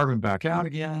that carbon back out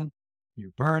again,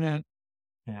 you burn it,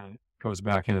 and it goes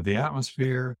back into the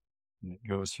atmosphere, and it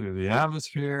goes through the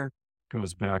atmosphere,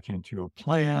 goes back into a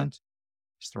plant,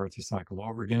 starts the cycle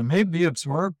over again, may be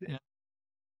absorbed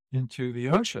into the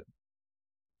ocean.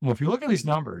 Well, if you look at these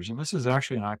numbers, and this is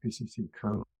actually an IPCC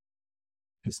curve,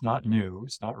 it's not new,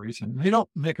 it's not recent. They don't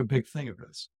make a big thing of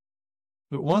this.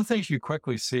 But one thing you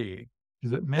quickly see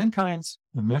is that mankind's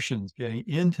emissions getting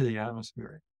into the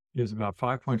atmosphere is about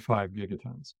 5.5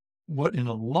 gigatons. What in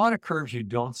a lot of curves you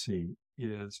don't see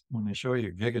is when they show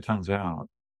you gigatons out,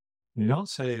 they don't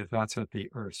say if that's at the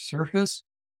Earth's surface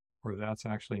or that's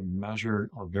actually measured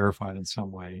or verified in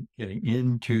some way getting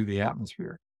into the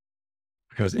atmosphere.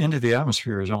 Because into the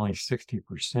atmosphere is only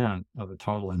 60% of the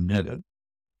total emitted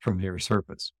from the Earth's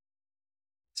surface.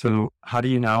 So how do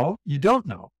you know? You don't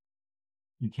know.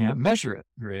 You can't measure it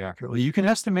very accurately. You can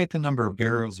estimate the number of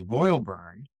barrels of oil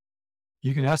burned.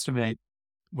 You can estimate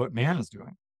what man is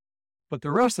doing. But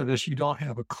the rest of this, you don't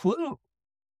have a clue.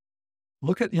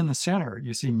 Look at in the center,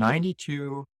 you see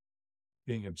 92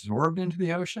 being absorbed into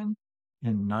the ocean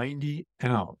and 90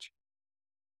 out.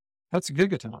 That's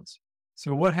gigatons.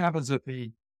 So what happens if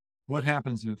the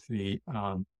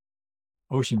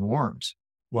ocean warms?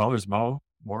 Well, there's more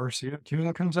CO2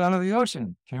 that comes out of the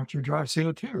ocean. Temperature drives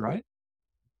CO2, right?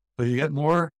 But you get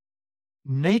more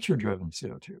nature-driven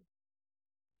CO2.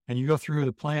 And you go through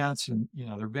the plants and,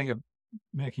 they're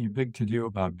making a big to-do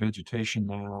about vegetation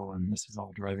now, and this is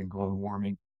all driving global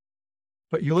warming.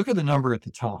 But you look at the number at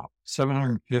the top,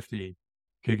 750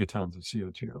 gigatons of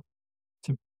CO2.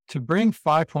 To bring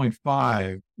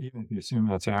 5.5, even if you assume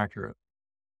that's accurate,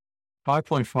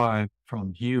 5.5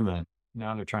 from human,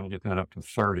 now they're trying to get that up to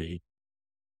 30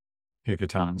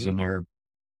 gigatons, and they're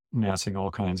massing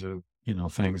all kinds of,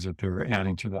 things that they're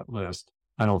adding to that list.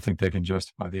 I don't think they can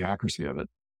justify the accuracy of it.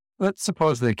 Let's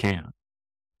suppose they can.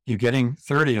 You're getting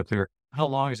 30 up there. How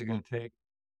long is it going to take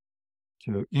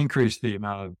to increase the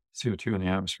amount of CO2 in the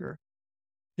atmosphere?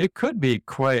 It could be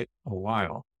quite a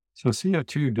while. So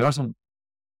CO2 doesn't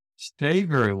stay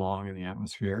very long in the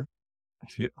atmosphere.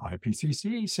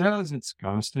 IPCC says it's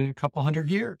going to stay a couple hundred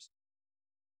years.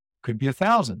 Could be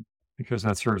 1,000 because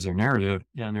that serves their narrative.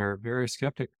 And there are various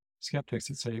skeptics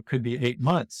that say it could be 8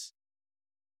 months,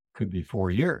 could be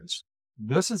 4 years.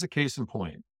 This is a case in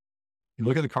point. You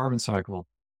look at the carbon cycle.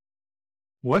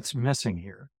 What's missing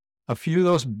here? A few of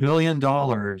those $1 billion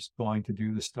going to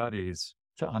do the studies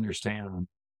to understand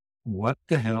what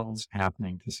the hell's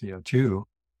happening to CO2.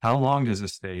 How long does it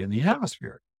stay in the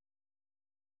atmosphere?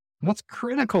 That's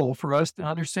critical for us to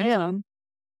understand.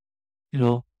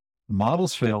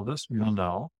 Models failed us. We don't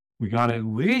know. We got to at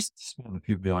least spend a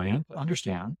few billion to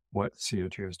understand what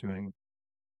CO2 is doing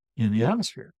in the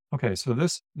atmosphere. Okay, so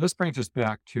this brings us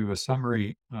back to a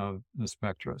summary of the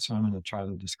spectra. So I'm going to try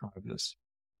to describe this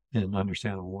in an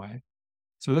understandable way.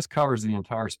 So this covers the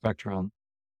entire spectrum.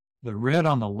 The red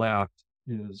on the left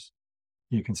is,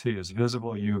 you can see, is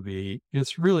visible UV.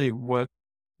 It's really what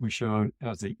we showed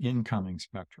as the incoming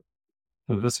spectrum.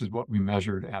 So this is what we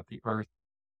measured at the Earth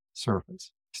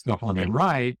surface. Stuff on the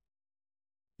right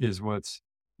is what's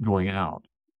going out,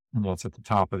 and that's at the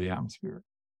top of the atmosphere.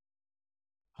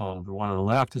 The one on the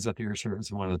left is at the Earth surface,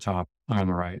 the one at the top on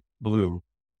the right, blue,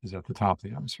 is at the top of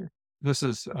the atmosphere. This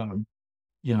is,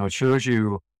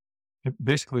 it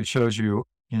basically shows you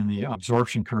in the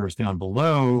absorption curves down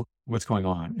below what's going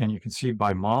on. And you can see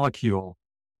by molecule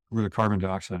where the carbon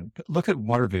dioxide, look at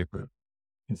water vapor.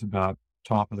 It's about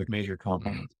top of the major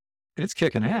compounds. It's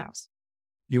kicking ass.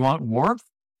 You want warmth?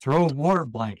 Throw a water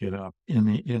blanket up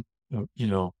and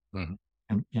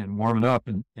warm it up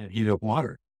and heat up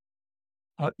water.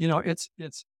 You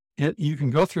can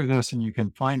go through this and you can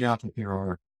find out that there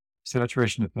are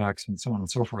saturation effects and so on and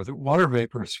so forth. The water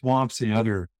vapor swamps the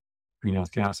other greenhouse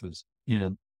gases.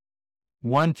 And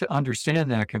one to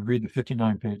understand that can read the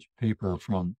 59-page paper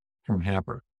from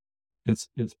Happer. It's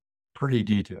pretty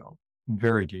detailed,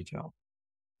 very detailed.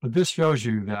 But this shows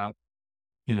you that,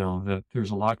 that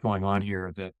there's a lot going on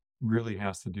here that really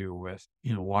has to do with,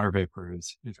 water vapor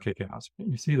is kick-ass.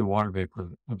 You see the water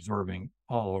vapor absorbing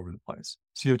all over the place.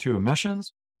 CO2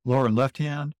 emissions, lower left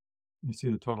hand, you see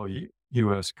the total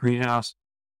U.S. greenhouse.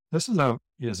 This is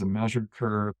a measured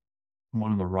curve.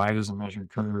 One on the right is a measured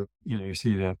curve. You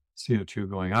see the CO2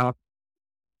 going up,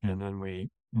 and then we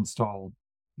installed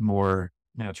more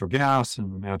natural gas,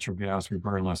 and the natural gas, we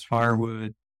burn less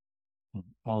firewood, and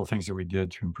all the things that we did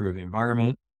to improve the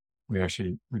environment. We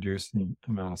actually reduced the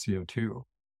amount of CO2.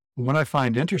 What I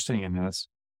find interesting in this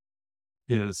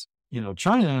is,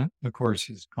 China, of course,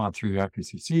 has gone through the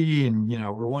IPCC and,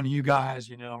 we're one of you guys,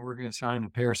 we're going to sign the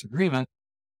Paris Agreement.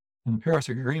 And the Paris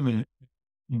Agreement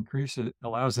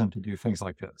allows them to do things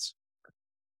like this.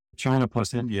 China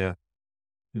plus India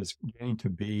is getting to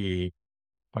be,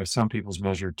 by some people's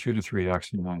measure, 2 to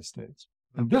 3x the United States.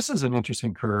 And this is an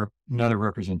interesting curve, another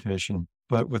representation,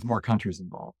 but with more countries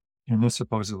involved. And this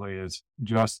supposedly is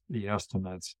just the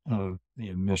estimates of the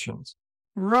emissions.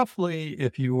 Roughly,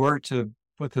 if you were to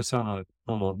put this on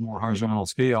a more horizontal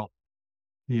scale,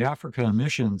 the Africa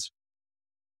emissions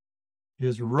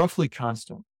is roughly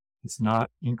constant. It's not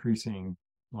increasing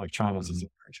like China's is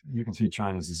increasing. You can see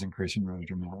China's is increasing really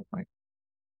dramatically.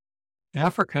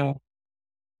 Africa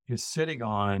is sitting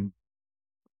on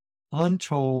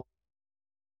untold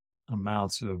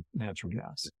amounts of natural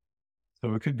gas.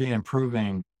 So it could be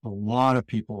improving a lot of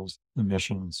people's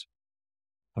emissions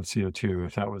of CO2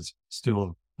 if that was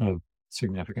still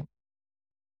significant.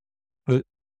 But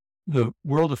the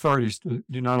world authorities do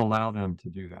not allow them to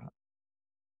do that.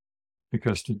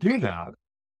 Because to do that,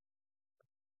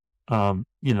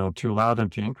 to allow them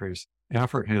to increase,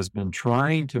 Africa has been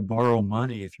trying to borrow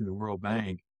money through the World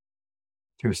Bank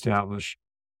to establish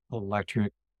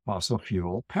electric fossil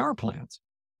fuel power plants.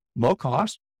 Low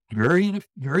cost, very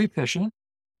efficient.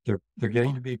 They're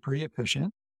getting to be pretty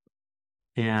efficient.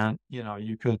 And,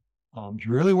 you could, if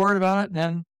you're really worried about it,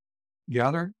 then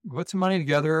put some money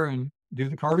together and do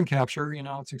the carbon capture.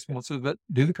 It's expensive, but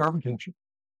do the carbon capture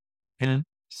and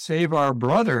save our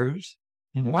brothers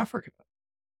in Africa.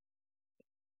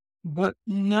 But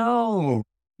no,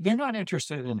 they're not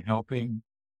interested in helping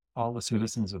all the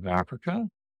citizens of Africa.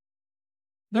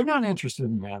 They're not interested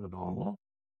in that at all.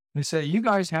 They say, you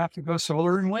guys have to go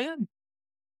solar and wind.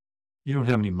 You don't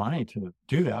have any money to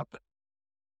do that, but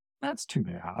that's too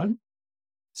bad.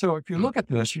 So if you look at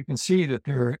this, you can see that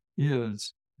there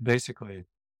is basically,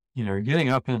 you're getting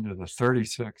up into the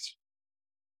 36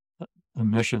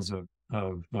 emissions of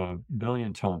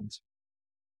billion tons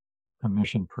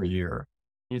emission per year.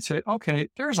 You'd say, okay,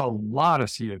 there's a lot of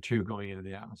CO2 going into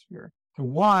the atmosphere. So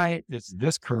why is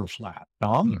this curve flat,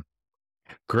 Tom?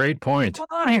 Great point. What's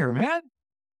going on here, man?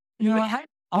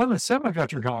 I'm a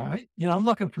semiconductor guy. I'm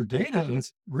looking for data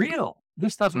that's real.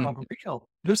 This doesn't look real.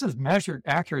 This is measured,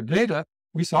 accurate data.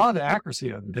 We saw the accuracy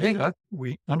of the data.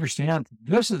 We understand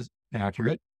this is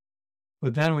accurate.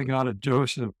 But then we got a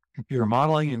dose of computer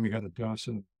modeling and we got a dose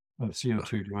of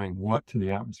CO2 doing what to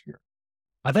the atmosphere.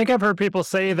 I think I've heard people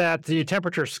say that the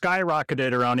temperature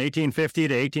skyrocketed around 1850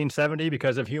 to 1870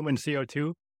 because of human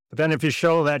CO2. But then if you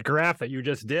show that graph that you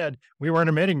just did, we weren't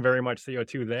emitting very much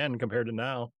CO2 then compared to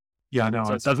now. Yeah, no.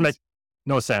 So it doesn't make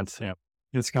no sense. Yeah.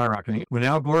 It's skyrocketing. When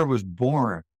Al Gore was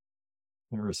born,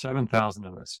 there were 7,000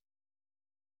 of us.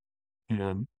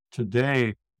 And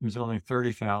today, there's only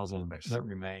 30,000 that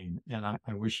remain. And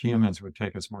I wish humans would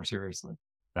take us more seriously.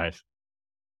 Nice.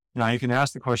 Now, you can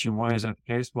ask the question, why is that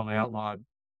the case? Well, they outlawed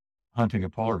hunting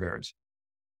of polar bears.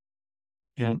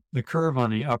 And the curve on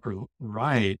the upper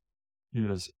right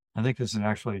is, I think this is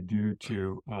actually due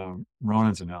to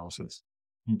Ronan's analysis.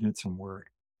 He did some work.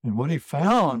 And what he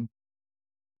found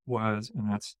was, and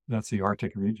that's the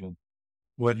Arctic region,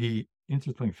 what he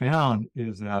interestingly found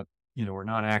is that, we're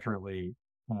not accurately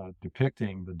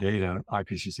depicting the data.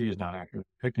 IPCC is not accurately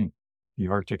depicting the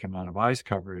Arctic amount of ice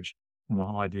coverage. And the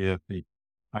whole idea, if the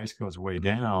ice goes way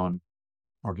down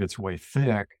or gets way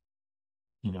thick,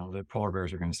 the polar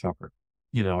bears are going to suffer.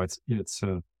 It's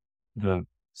the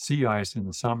sea ice in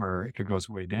the summer, if it goes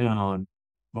way down,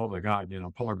 oh my God,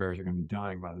 polar bears are going to be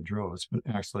dying by the droves, but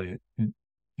actually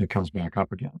it comes back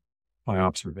up again by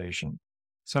observation.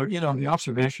 So, the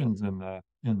observations in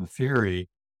the theory,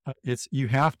 you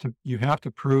have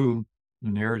to prove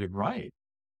the narrative right.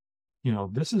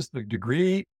 This is the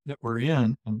degree that we're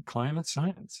in climate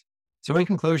science. So in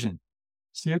conclusion,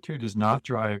 CO2 does not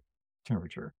drive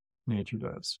temperature. Nature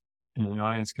does. And the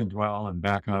audience can dwell and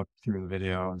back up through the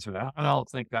video and say, I don't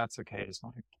think that's the case.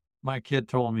 My kid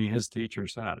told me his teacher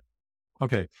said it.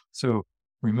 Okay, so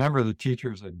remember, the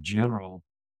teachers in general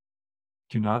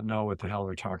do not know what the hell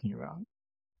they're talking about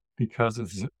because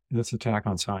of this attack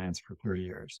on science for 30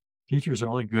 years. Teachers are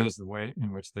only good as the way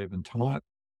in which they've been taught.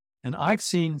 And I've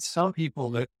seen some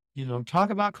people that, talk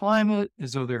about climate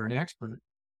as though they're an expert,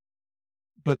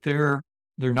 but they're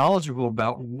knowledgeable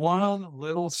about one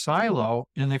little silo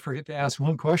and they forget to ask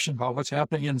one question about what's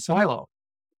happening in the silo.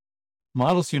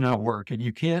 Models do not work, and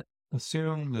you can't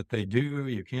assume that they do.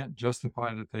 You can't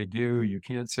justify that they do. You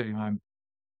can't say I'm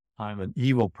an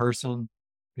evil person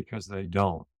because they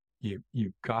don't.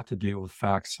 You've got to deal with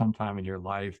facts sometime in your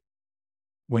life.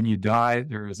 When you die,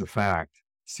 there is a fact.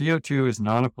 CO2 is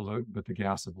not a pollutant, but the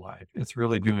gas of life. It's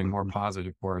really doing more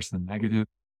positive for us than negative.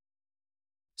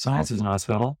 Science is not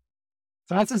subtle.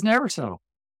 Science is never subtle.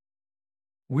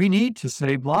 We need to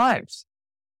save lives.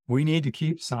 We need to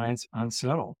keep science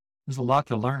unsettled. There's a lot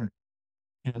to learn.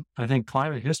 And I think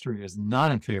climate history is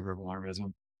not in favor of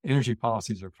alarmism. Energy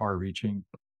policies are far reaching.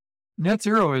 Net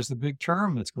zero is the big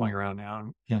term that's going around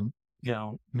now. And,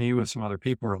 me with some other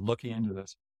people are looking into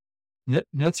this.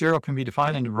 Net zero can be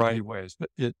defined in a variety of ways, but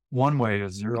one way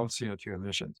is zero CO2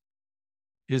 emissions.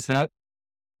 Is that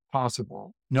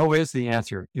possible? No is the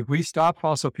answer. If we stop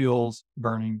fossil fuels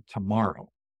burning tomorrow,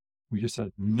 we just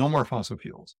said no more fossil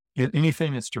fuels,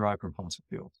 anything that's derived from fossil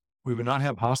fuels, we would not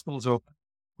have hospitals open.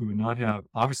 We would not have,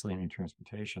 obviously, any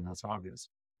transportation. That's obvious.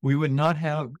 We would not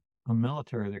have a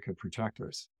military that could protect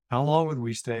us. How long would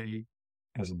we stay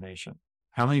as a nation?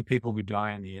 How many people would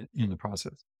die in the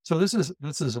process? So this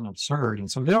is an absurd.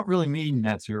 And so they don't really mean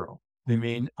net zero. They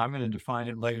mean, I'm going to define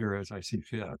it later as I see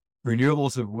fit.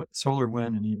 Renewables of solar,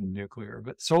 wind, and even nuclear.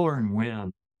 But solar and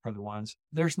wind are the ones.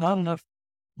 There's not enough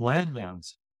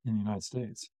landmines in the United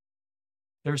States.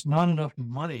 There's not enough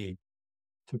money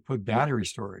to put battery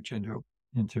storage into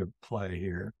play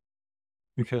here,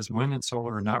 because wind and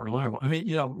solar are not reliable. I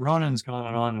mean, Ronan's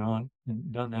gone on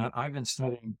and done that. I've been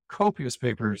studying copious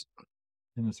papers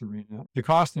in this arena. The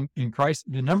cost in crisis,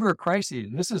 the number of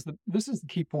crises. This is the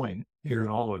key point here in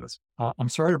all of this. I'm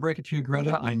sorry to break it to you,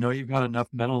 Greta. I know you've got enough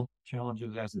mental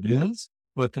challenges as it is,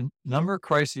 but the number of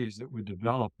crises that would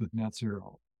develop with net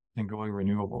zero and going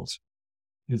renewables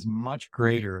is much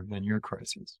greater than your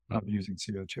crisis of using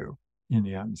CO2 in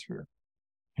the atmosphere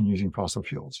and using fossil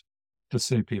fuels to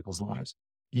save people's lives.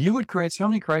 You would create so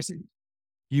many crises.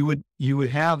 You would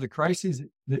have the crises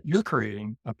that you're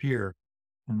creating up here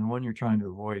and the one you're trying to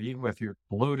avoid, even with your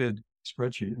bloated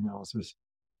spreadsheet analysis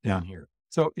down here.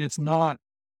 So it's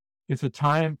a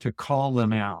time to call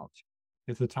them out.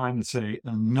 It's a time to say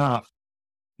enough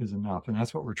is enough. And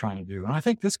that's what we're trying to do. And I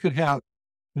think this could have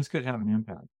an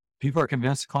impact. People are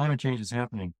convinced climate change is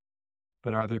happening,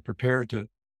 but are they prepared to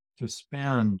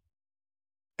spend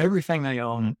everything they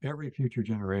own and every future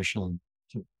generation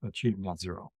to achieve net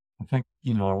zero? I think,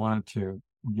 I wanted to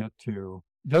get to,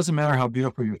 it doesn't matter how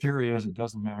beautiful your theory is. It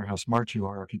doesn't matter how smart you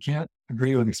are. If you can't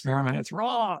agree with experiment, it's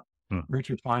wrong.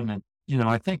 Richard Feynman,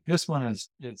 I think this one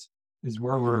is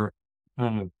where we're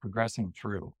kind of progressing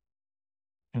through.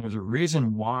 And there's a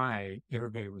reason why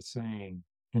everybody was saying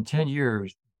in 10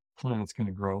 years, the planet's going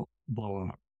to blow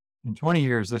up. In 20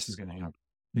 years, this is going to happen.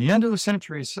 The end of the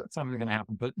century is something going to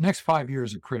happen, but next 5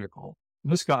 years are critical.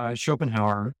 This guy,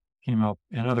 Schopenhauer, came up,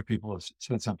 and other people have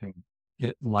said something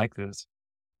like this.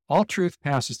 All truth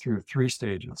passes through 3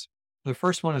 stages. The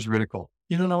first one is ridicule.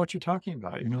 You don't know what you're talking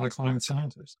about. You're not a climate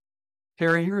scientist.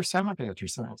 Terry, you're a semiconductor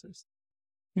scientist.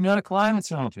 You're not a climate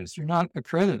scientist. You're not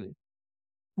accredited.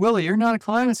 Willie, you're not a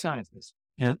climate scientist.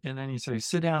 And then you say,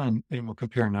 sit down and we'll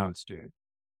compare notes, dude.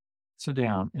 Sit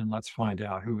down and let's find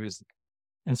out who is.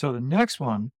 And so the next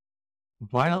one,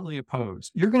 violently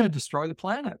opposed. You're going to destroy the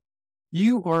planet.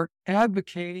 You are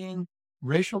advocating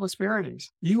racial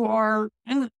disparities. You are,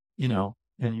 and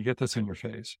you get this in your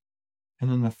face.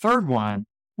 And then the third one,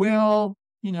 well,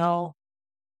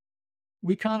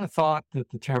 we kind of thought that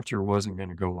the temperature wasn't going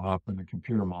to go up and the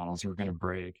computer models were going to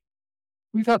break.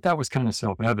 We thought that was kind of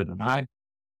self-evident.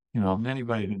 If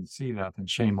anybody didn't see that, then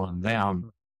shame on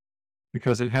them,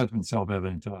 because it has been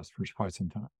self-evident to us for quite some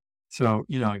time. So,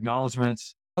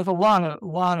 acknowledgments of a lot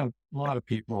of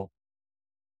people.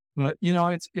 But,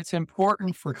 it's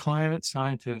important for climate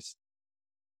scientists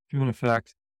to, in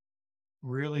effect,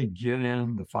 really get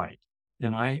in the fight.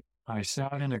 And I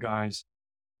sat in a guy's,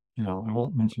 I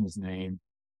won't mention his name,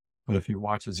 but if he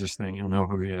watches this thing, he'll know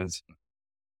who he is.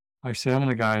 I sat in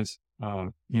a guy's,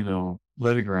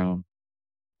 living room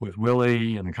with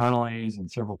Willie and the Connollys and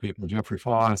several people, Jeffrey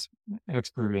Foss,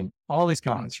 expert in all these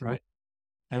guys, right?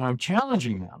 And I'm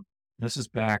challenging them. This is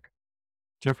back,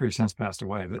 Jeffrey has since passed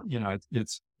away, but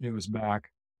it was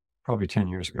back probably 10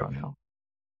 years ago now.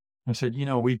 I said,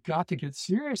 we've got to get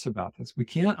serious about this. We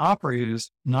can't operate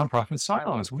as nonprofit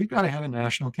silos. We've got to have a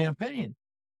national campaign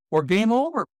or game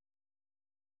over.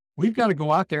 We've got to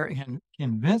go out there and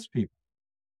convince people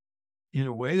in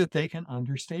a way that they can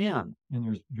understand. And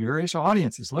there's various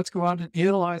audiences. Let's go out and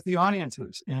analyze the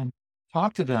audiences and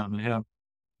talk to them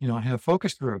and have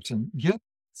focus groups and get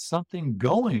something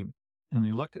going. And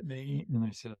they looked at me and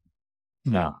they said,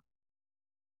 no,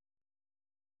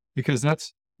 because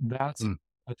that's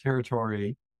a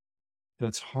territory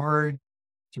that's hard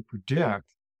to predict.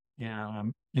 And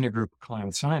I'm in a group of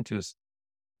climate scientists.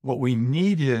 What we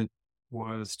needed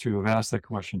was to have asked that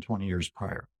question 20 years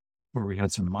prior, where we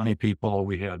had some money people,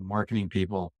 we had marketing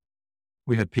people,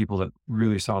 we had people that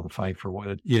really saw the fight for what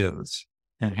it is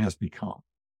and has become.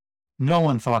 No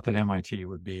one thought that MIT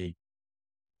would be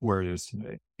where it is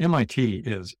today. MIT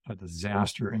is a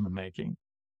disaster in the making.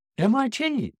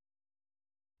 MIT,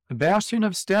 the bastion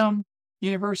of STEM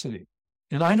university.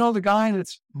 And I know the guy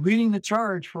that's leading the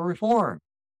charge for reform.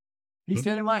 He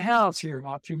stayed in my house here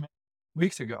about 2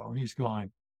 weeks ago, and he's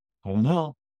going, I don't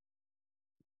know.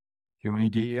 Too many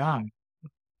DEI.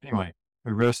 Anyway, I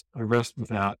rest with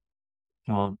that.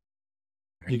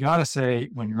 You got to say,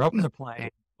 when you're up in the plane,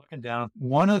 looking down,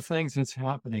 one of the things that's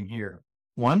happening here,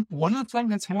 one of the things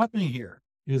that's happening here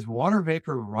is water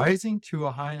vapor rising to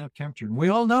a high enough temperature. And we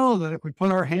all know that if we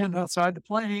put our hand outside the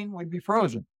plane, we'd be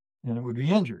frozen and it would be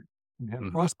injured. We'd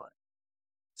have frostbite.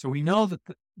 So we know that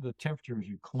the temperature as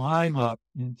you climb up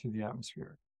into the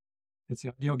atmosphere, it's the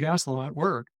ideal gas law at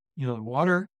work. The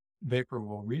water vapor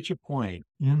will reach a point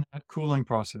in that cooling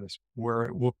process where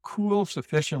it will cool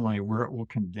sufficiently where it will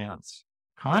condense.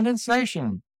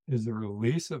 Condensation is the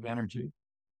release of energy.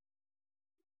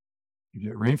 You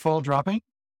get rainfall dropping,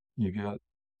 you get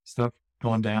stuff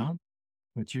going down,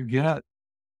 but you get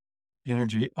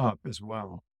energy up as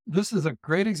well. This is a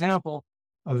great example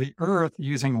of the Earth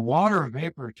using water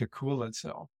vapor to cool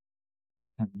itself.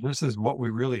 And this is what we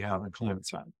really have in climate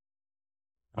science.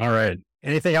 All right.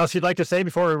 Anything else you'd like to say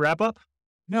before we wrap up?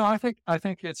 No, I think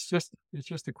it's just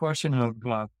a question of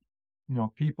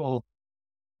people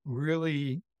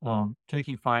really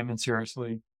taking Feynman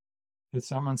seriously. If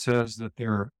someone says that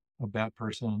they're a bad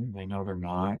person, they know they're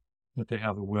not, but they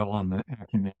have the will and the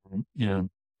acumen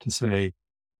to say,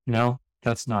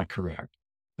 that's not correct.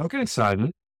 Don't get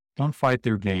excited. Don't fight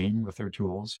their game with their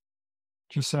tools.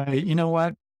 Just say, you know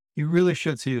what? You really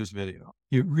should see this video.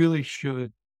 You really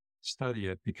should study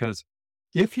it, because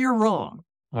if you're wrong,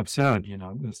 I've said,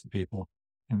 this to people,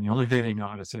 and the only thing they know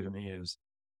how to say to me is,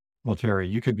 well, Terry,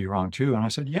 you could be wrong too. And I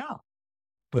said, yeah,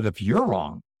 but if you're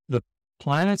wrong, the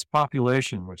planet's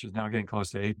population, which is now getting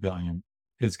close to 8 billion,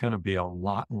 is going to be a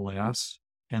lot less,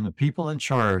 and the people in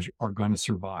charge are going to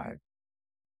survive.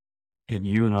 And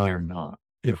you and I are not,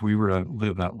 if we were to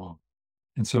live that long.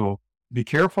 And so be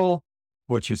careful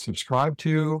what you subscribe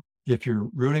to. If you're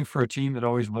rooting for a team that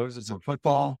always loses in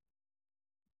football,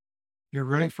 you're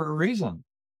rooting for a reason.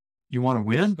 You want to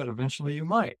win, but eventually you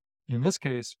might. In this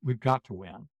case, we've got to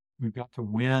win. We've got to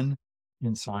win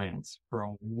in science for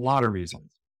a lot of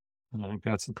reasons. And I think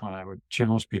that's the kind I would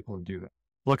challenge people to do that.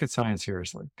 Look at science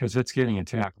seriously, because it's getting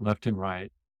attacked left and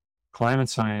right. Climate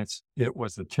science, it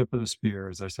was the tip of the spear,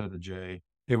 as I said to Jay.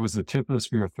 It was the tip of the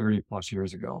spear 30 plus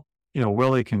years ago.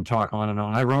 Willie can talk on and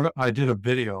on. I did a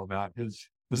video about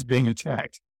this being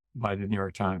attacked by the New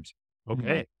York Times.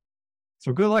 Okay.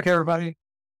 So good luck, everybody.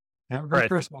 Have a great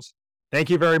Christmas.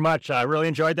 Thank you very much. I really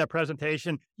enjoyed that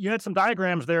presentation. You had some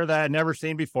diagrams there that I'd never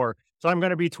seen before. So I'm going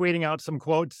to be tweeting out some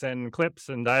quotes and clips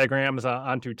and diagrams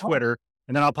onto Twitter,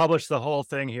 and then I'll publish the whole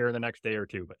thing here in the next day or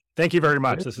two. But thank you very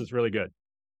much. This is really good.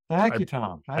 Thank you,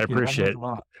 Tom. I appreciate it.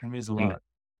 It means a lot.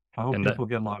 I hope people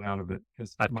get a lot out of it,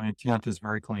 because my intent is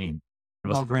very clean.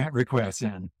 I'll grant requests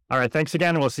in. All right. Thanks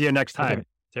again. And we'll see you next time. Okay.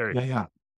 Terry. Yeah.